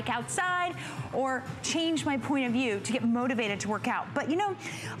my bike outside or change my point of view to get motivated to work out. But you know,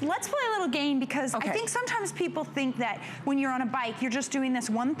 let's play a little game, because I think sometimes people think that when you're on a bike, you're just doing this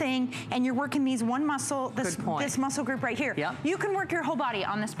one thing and you're working these one muscle, this muscle group right here. You can work your whole body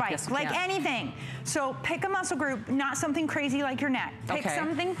on this bike, like anything. So pick a muscle group, not something crazy like your neck. Pick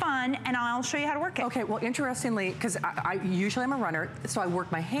something fun, and I'll show you how to work it. Okay, well, interestingly, because I usually I'm a runner, so I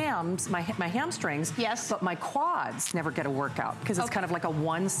work my hamstrings, but my quads never get a workout, because it's kind of like a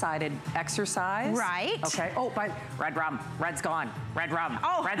one-sided exercise. Right. Okay. Oh, but red rum, red's gone. Red rum,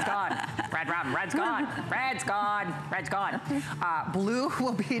 red's gone. Red rum, red's gone. Red's gone. Red's gone. Blue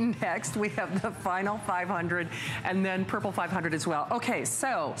will be next. We have the final 500, and then purple 500 as well. Okay,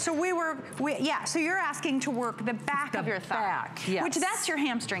 so. So so you're asking to work the back of your thigh. Which that's your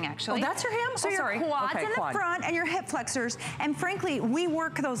hamstring, actually. Oh, that's your ham? So your quads in the front and your hip flexors. And frankly, we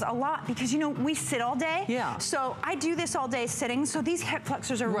work those a lot because, you know, we sit all day. So I do this all day sitting. So these hip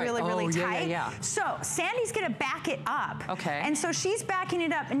flexors are really, really tight. So Sandy's gonna back it up. And so she's backing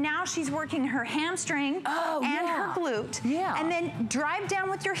it up, and now she's working her hamstring and her glute. And then drive down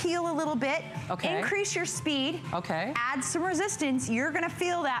with your heel a little bit. Increase your speed. Add some resistance. You're gonna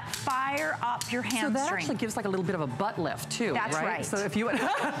feel that fire up your hamstring. So that actually gives like a little bit of a butt lift too, right? So if you would,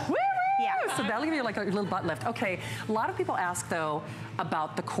 so that'll give you like a little butt lift. Okay, a lot of people ask though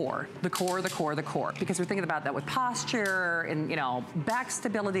about the core, because we're thinking about that with posture and, you know, back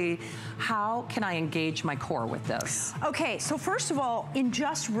stability. How can I engage my core with this? Okay, so first of all, in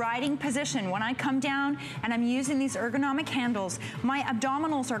just riding position, when I come down and I'm using these ergonomic handles, my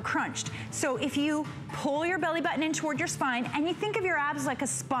abdominals are crunched. So if you pull your belly button in toward your spine and you think of your abs like a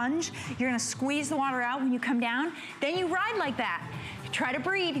sponge, you're gonna squeeze the water out when you come down, then you ride like that. Try to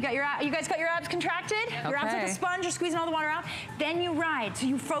breathe. You guys got your abs contracted? Your abs like a sponge, you're squeezing all the water out. Then you ride. So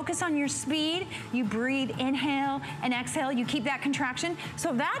you focus on your speed, you breathe, inhale and exhale, you keep that contraction.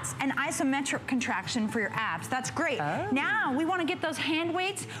 So that's an isometric contraction for your abs. That's great. Now we want to get those hand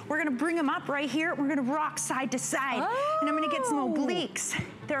weights. We're going to bring them up right here. We're going to rock side to side. And I'm going to get some obliques.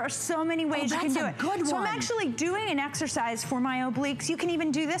 There are so many ways you can do it. So I'm actually doing an exercise for my obliques. You can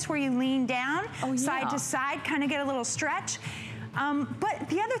even do this where you lean down, side to side, kind of get a little stretch. But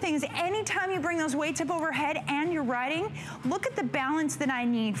the other thing is, anytime you bring those weights up overhead and you're riding, look at the balance that I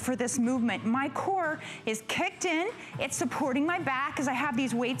need for this movement. My core is kicked in, it's supporting my back as I have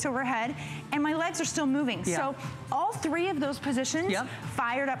these weights overhead, and my legs are still moving. So all 3 of those positions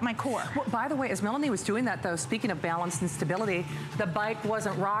fired up my core. Well, by the way, as Melanie was doing that though, speaking of balance and stability, the bike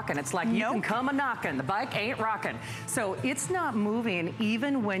wasn't rocking. It's like, you can come a-knocking, the bike ain't rocking. So it's not moving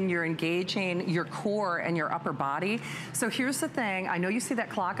even when you're engaging your core and your upper body. So here's the thing. I know you see that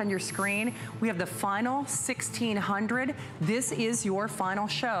clock on your screen. We have the final 1,600. This is your final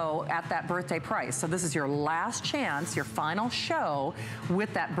show at that birthday price. So this is your last chance, your final show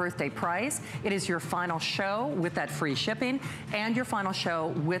with that birthday price. It is your final show with that free shipping and your final show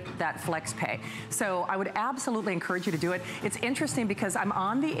with that flex pay. So I would absolutely encourage you to do it. It's interesting because I'm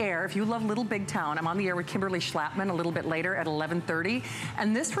on the air. If you love Little Big Town, I'm on the air with Kimberly Schlappman a little bit later at 11:30.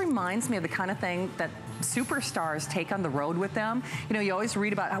 And this reminds me of the kind of thing that superstars take on the road with them. You know, you always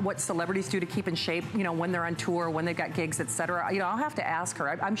read about what celebrities do to keep in shape, you know, when they're on tour, when they've got gigs, etc. You know, I'll have to ask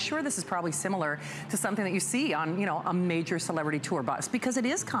her. I'm sure this is probably similar to something that you see on, you know, a major celebrity tour bus, because it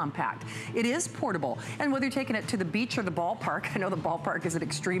is compact, it is portable, and whether you're taking it to the beach or the ballpark, I know the ballpark is an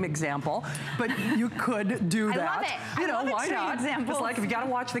extreme example, but you could do that. I love it. You know, why not? Examples. It's like if you got to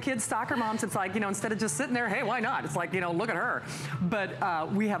watch the kids' soccer moms, it's like, you know, instead of just sitting there, hey, why not? It's like, you know, look at her.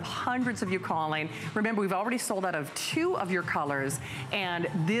 But we have hundreds of you calling. Remember, we've already sold out of 2 of your colors, and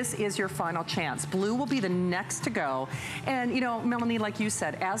this is your final chance. Blue will be the next to go. And, you know, Melanie, like you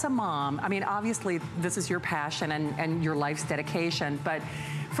said, as a mom, I mean, obviously this is your passion and your life's dedication, but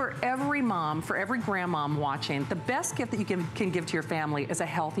for every mom, for every grandmom watching, the best gift that you can give to your family is a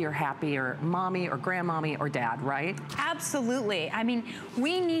healthier, happier mommy or grandmommy or dad, right? Absolutely. I mean,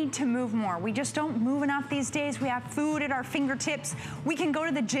 we need to move more. We just don't move enough these days. We have food at our fingertips. We can go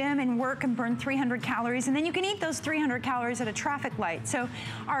to the gym and work and burn 300 calories, and then you can eat those 300 calories at a traffic light. So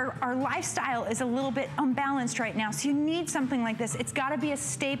our lifestyle is a little bit unbalanced right now. So you need something like this. It's got to be a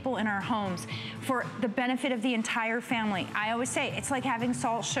staple in our homes for the benefit of the entire family. I always say it's like having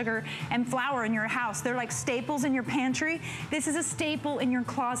salt salt, sugar, and flour in your house. They're like staples in your pantry. This is a staple in your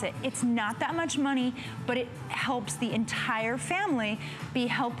closet. It's not that much money, but it helps the entire family be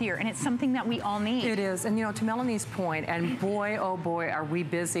healthier, and it's something that we all need. It is, and you know, to Melanie's point, and boy, oh boy, are we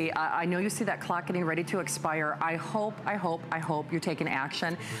busy. I know you see that clock getting ready to expire. I hope you're taking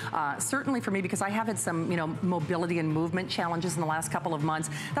action. Certainly for me, because I have had some, you know, mobility and movement challenges in the last couple of months.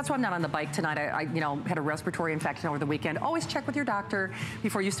 That's why I'm not on the bike tonight. I you know, had a respiratory infection over the weekend. Always check with your doctor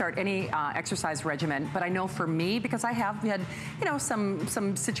before you start any exercise regimen. But I know for me, because I have had, you know, some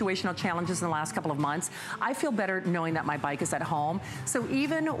situational challenges in the last couple of months, I feel better knowing that my bike is at home. So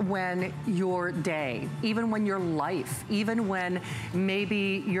even when your day, even when your life, even when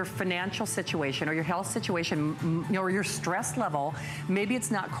maybe your financial situation or your health situation, you know, or your stress level, maybe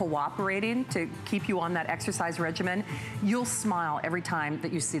it's not cooperating to keep you on that exercise regimen, you'll smile every time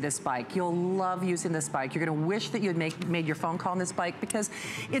that you see this bike. You'll love using this bike. You're gonna wish that you had made your phone call on this bike, because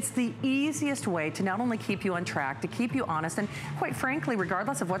it's the easiest way to not only keep you on track, to keep you honest, and quite frankly,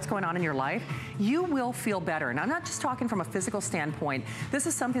 regardless of what's going on in your life, you will feel better. And I'm not just talking from a physical standpoint. This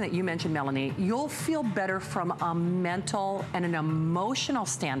is something that you mentioned, Melanie. You'll feel better from a mental and an emotional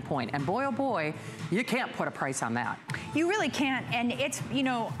standpoint. And boy, oh boy, you can't put a price on that. You really can't. And it's, you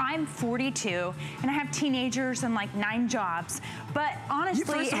know, I'm 42 and I have teenagers and like 9 jobs. But honestly,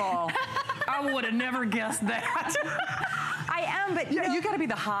 first of all, I would have never guessed that. I am, but you know, you got to be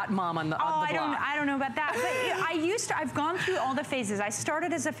the hot mom on the block. I don't know about that. But I've gone through all the phases. I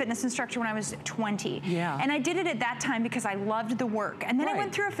started as a fitness instructor when I was 20. Yeah. And I did it at that time because I loved the work. And then I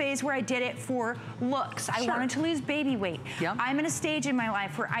went through a phase where I did it for looks. I wanted to lose baby weight. Yep. I'm in a stage in my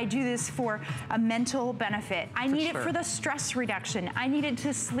life where I do this for a mental benefit. I need it for the stress reduction. I need it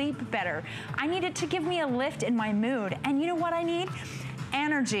to sleep better. I need it to give me a lift in my mood. And you know what I need?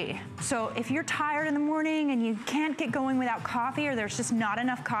 Energy. So if you're tired in the morning and you can't get going without coffee, or there's just not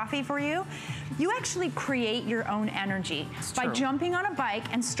enough coffee for you, you actually create your own energy. By jumping on a bike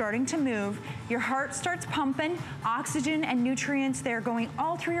and starting to move, your heart starts pumping, oxygen and nutrients, they're going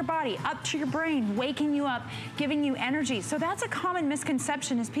all through your body, up to your brain, waking you up, giving you energy. So that's a common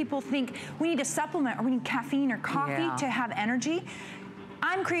misconception, is people think we need a supplement or we need caffeine or coffee to have energy.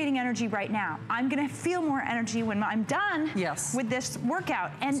 I'm creating energy right now. I'm gonna feel more energy when I'm done with this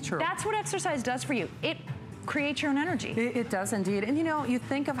workout. And that's what exercise does for you. It creates your own energy. It does indeed. And you know, you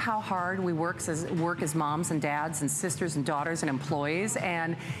think of how hard we work as moms and dads and sisters and daughters and employees,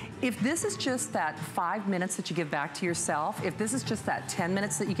 and if this is just that 5 minutes that you give back to yourself, if this is just that 10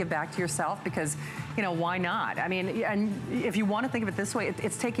 minutes that you give back to yourself, because, you know, why not? I mean, and if you want to think of it this way,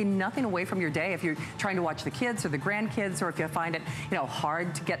 it's taking nothing away from your day. If you're trying to watch the kids or the grandkids, or if you find it, you know,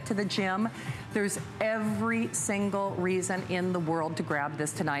 hard to get to the gym, there's every single reason in the world to grab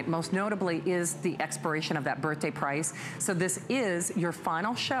this tonight. Most notably is the expiration of that birthday price. So this is your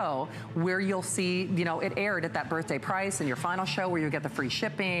final show where you'll see, you know, it aired at that birthday price, and your final show where you get the free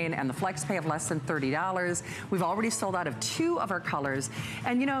shipping and the flex pay of less than $30. We've already sold out of 2 of our colors.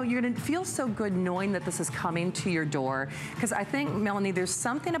 And you know, you're gonna feel so good knowing that this is coming to your door, because I think, Melanie, there's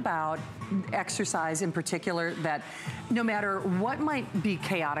something about exercise in particular that no matter what might be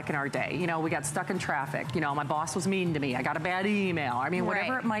chaotic in our day, you know, we got stuck in traffic, you know, my boss was mean to me, I got a bad email, I mean,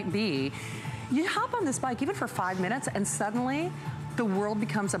 whatever it might be, you hop on this bike even for 5 minutes and suddenly the world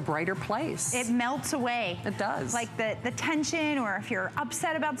becomes a brighter place. It melts away. It does. Like the tension, or if you're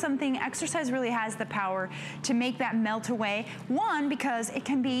upset about something, exercise really has the power to make that melt away. One, because it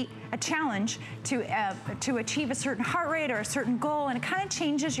can be a challenge to achieve a certain heart rate or a certain goal, and it kind of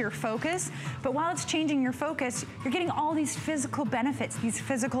changes your focus. But while it's changing your focus, you're getting all these physical benefits, these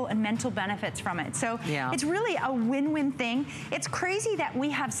physical and mental benefits from it. So it's really a win-win thing. It's crazy that we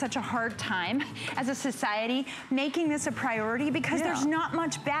have such a hard time as a society making this a priority, because there's not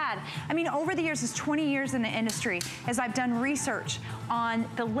much bad. I mean, over the years, it's 20 years in the industry, as I've done research on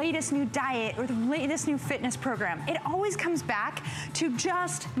the latest new diet or the latest new fitness program, it always comes back to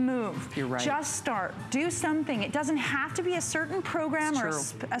just move. You're right. Just start. Do something. It doesn't have to be a certain program or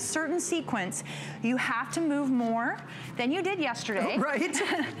a certain sequence. You have to move more than you did yesterday. Right.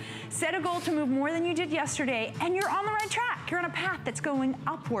 Set a goal to move more than you did yesterday, and you're on the right track. You're on a path that's going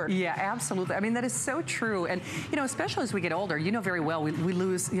upward. Yeah, absolutely. I mean, that is so true. And, you know, especially as we get older, you know very well, we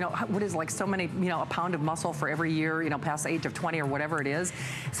lose, you know, what is like so many, you know, a pound of muscle for every year, you know, past the age of 20 or whatever it is.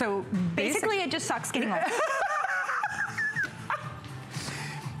 So basically it just sucks getting old.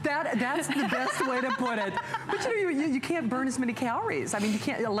 That That's the best way to put it. But you can't burn as many calories. I mean, you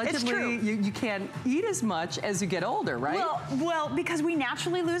can't, allegedly, you can't eat as much as you get older, right? Well, because we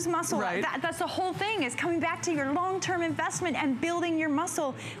naturally lose muscle. Right. That's the whole thing, is coming back to your long-term investment and building your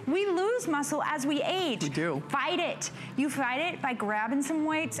muscle. We lose muscle as we age. We do. Fight it. You fight it by grabbing some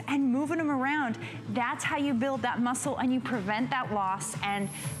weights and moving them around. That's how you build that muscle and you prevent that loss and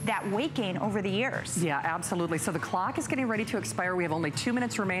that weight gain over the years. Yeah, absolutely. So the clock is getting ready to expire. We have only 2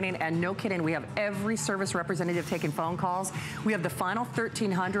 minutes remaining, and no kidding, we have every service representative taking phone calls. We have the final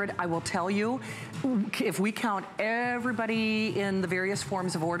 1,300. I will tell you, if we count everybody in the various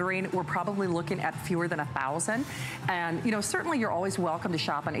forms of ordering, we're probably looking at fewer than 1,000. And you know, certainly you're always welcome to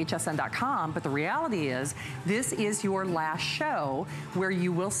shop on hsn.com, but the reality is this is your last show where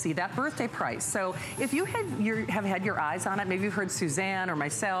you will see that birthday price. So if you have had your eyes on it, maybe you've heard Suzanne or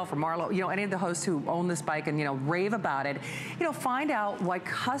myself or Marlo, you know, any of the hosts who own this bike and, you know, rave about it, you know, find out why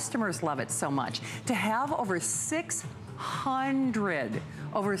customers love it so much. To have over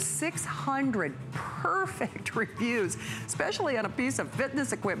 600 perfect reviews, especially on a piece of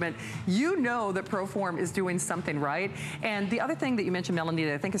fitness equipment, you know that Proform is doing something right. And the other thing that you mentioned, Melanie,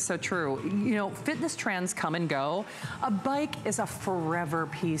 that I think is so true, you know, fitness trends come and go. A bike is a forever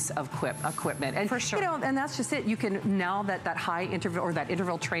piece of equipment. And, for sure. You know, and that's just it. You can, now that high interval or that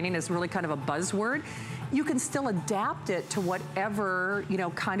interval training is really kind of a buzzword, you can still adapt it to whatever, you know,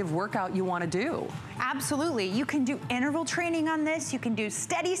 kind of workout you want to do. Absolutely. You can do interval training on this. You can do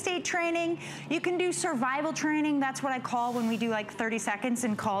steady state training. You can do survival training. That's what I call when we do like 30 seconds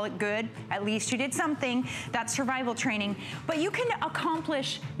and call it good. At least you did something. That's survival training. But you can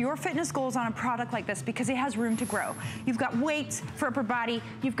accomplish your fitness goals on a product like this because it has room to grow. You've got weights for upper body.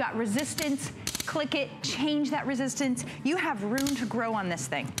 You've got resistance. Click it, change that resistance. You have room to grow on this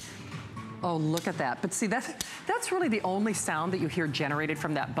thing. Oh, look at that. But see, that's really the only sound that you hear generated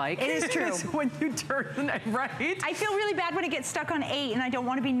from that bike. It is true. When you turn, right? I feel really bad when it gets stuck on 8 and I don't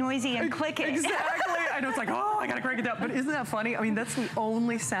want to be noisy and click it. Exactly. I know, it's like, oh, I gotta crank it down. But isn't that funny? I mean, that's the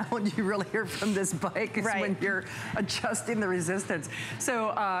only sound you really hear from this bike is when you're adjusting the resistance.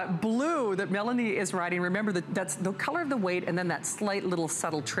 So blue that Melanie is riding, remember that's the color of the weight and then that slight little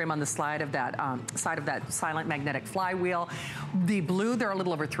subtle trim on the side of that silent magnetic flywheel. The blue, they're a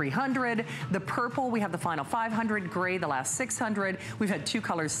little over 300. The purple, we have the final 500. Gray, the last 600. We've had 2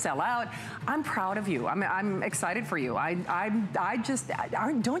 colors sell out. I'm proud of you. I'm excited for you.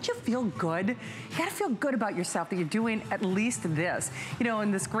 Don't you feel good? You gotta feel good about yourself that you're doing at least this. You know,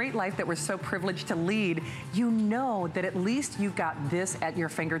 in this great life that we're so privileged to lead, you know that at least you've got this at your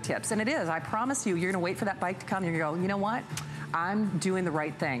fingertips. And it is, I promise you, you're gonna wait for that bike to come and you're gonna go, you know what? I'm doing the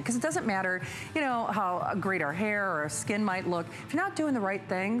right thing. Because it doesn't matter, you know, how great our hair or our skin might look. If you're not doing the right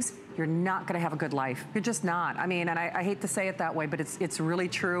things, you're not gonna have a good life. You're just not. I mean, and I hate to say it that way, but it's really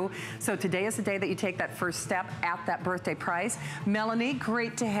true. So today is the day that you take that first step at that birthday price. Melanie,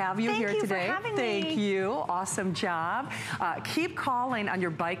 great to have you here today. Thank you for having me. Thank you, awesome job. Keep calling on your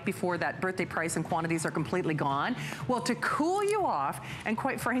bike before that birthday price and quantities are completely gone. Well, to cool you off, and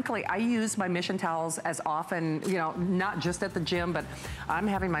quite frankly, I use my Mission towels as often, you know, not just at the gym, but I'm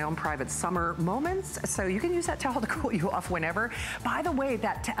having my own private summer moments. So you can use that towel to cool you off whenever. By the way,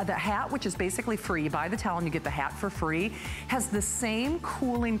 that hat, which is basically free, you buy the towel and you get the hat for free, has the same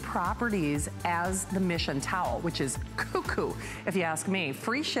cooling properties as the Mission towel, which is cuckoo, if you ask me.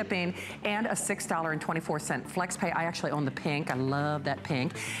 Free shipping and a $6.24 flex pay. I actually own the pink. I love that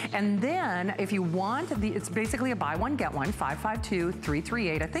pink. And then if you want, it's basically a buy one, get one,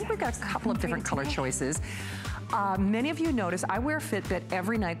 552-338. I think we've got a couple of different color choices. Many of you notice I wear Fitbit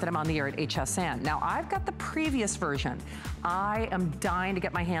every night that I'm on the air at HSN. Now, I've got the previous version. I am dying to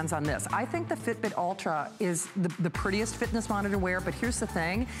get my hands on this. I think the Fitbit Ultra is the prettiest fitness monitor to wear, but here's the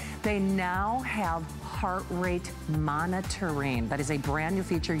thing. They now have heart rate monitoring. That is a brand new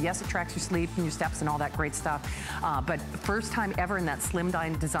feature. Yes, it tracks your sleep and your steps and all that great stuff, but first time ever in that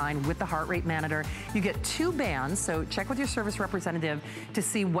slimline design with the heart rate monitor. You get 2 bands, so check with your service representative to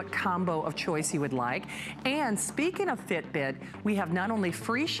see what combo of choice you would like. And speaking of Fitbit, we have not only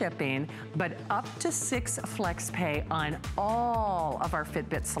free shipping, but up to 6 flex pay on all of our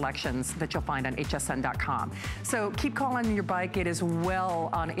Fitbit selections that you'll find on hsn.com. So keep calling your bike. It is well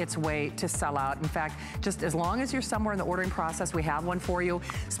on its way to sell out. In fact, just as long as you're somewhere in the ordering process, we have one for you.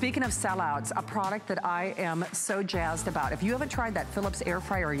 Speaking of sellouts, a product that I am so jazzed about. If you haven't tried that Philips air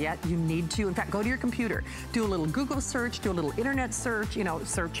fryer yet, you need to. In fact, go to your computer, do a little Google search, do a little internet search, you know,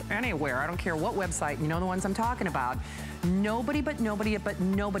 search anywhere. I don't care what website. You know the ones I'm talking talking about. Nobody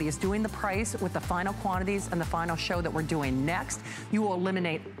is doing the price with the final quantities and the final show that we're doing next. You will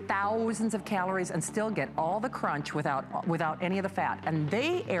eliminate thousands of calories and still get all the crunch without any of the fat. And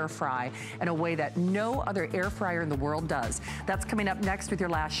they air fry in a way that no other air fryer in the world does. That's coming up next with your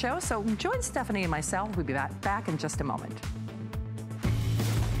last show. So join Stephanie and myself. We'll be back in just a moment.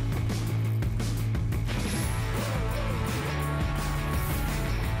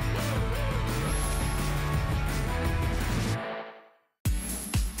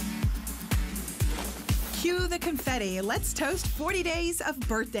 Cue the confetti. Let's toast 40 days of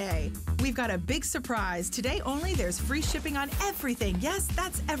birthday. We've got a big surprise. Today only, there's free shipping on everything. Yes,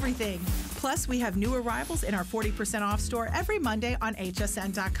 that's everything. Plus, we have new arrivals in our 40% off store every Monday on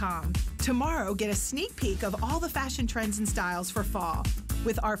hsn.com. Tomorrow, get a sneak peek of all the fashion trends and styles for fall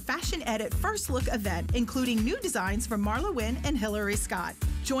with our Fashion Edit First Look event, including new designs from Marla Wynne and Hillary Scott.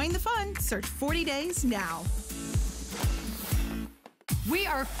 Join the fun. Search 40 days now. We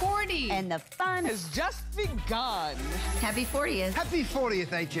are 40. And the fun has just begun. Happy 40th. Happy 40th,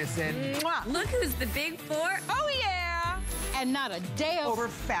 HSN. Mwah. Look who's the big four. Oh, yeah. And not a day over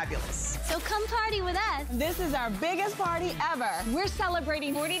fabulous. So come party with us. This is our biggest party ever. We're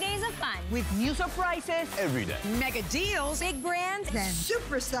celebrating 40 days of fun. With new surprises. Every day. Mega deals. Big brands.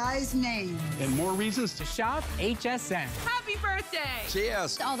 Supersized names. And more reasons to shop HSN. Happy birthday.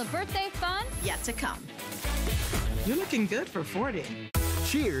 Cheers. All the birthday fun Yet to come. You're looking good for 40.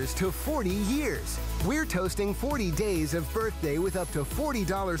 Cheers to 40 years. We're toasting 40 days of birthday with up to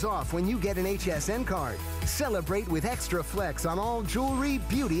 $40 off when you get an HSN card. Celebrate with extra flex on all jewelry,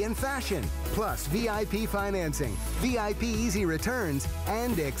 beauty, and fashion. Plus VIP financing, VIP easy returns,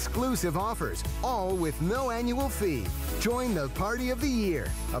 and exclusive offers, all with no annual fee. Join the party of the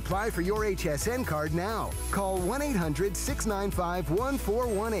year. Apply for your HSN card now. Call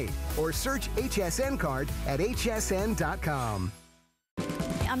 1-800-695-1418 or search HSN card at hsn.com.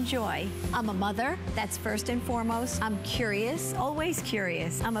 I'm Joy. I'm a mother, that's first and foremost. I'm curious, always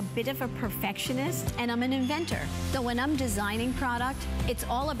curious. I'm a bit of a perfectionist, and I'm an inventor. So when I'm designing product, it's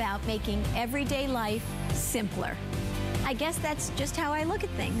all about making everyday life simpler. I guess that's just how I look at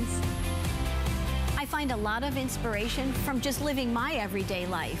things. I find a lot of inspiration from just living my everyday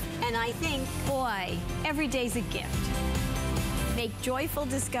life. And I think, boy, every day's a gift. Make joyful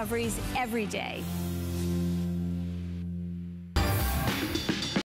discoveries every day.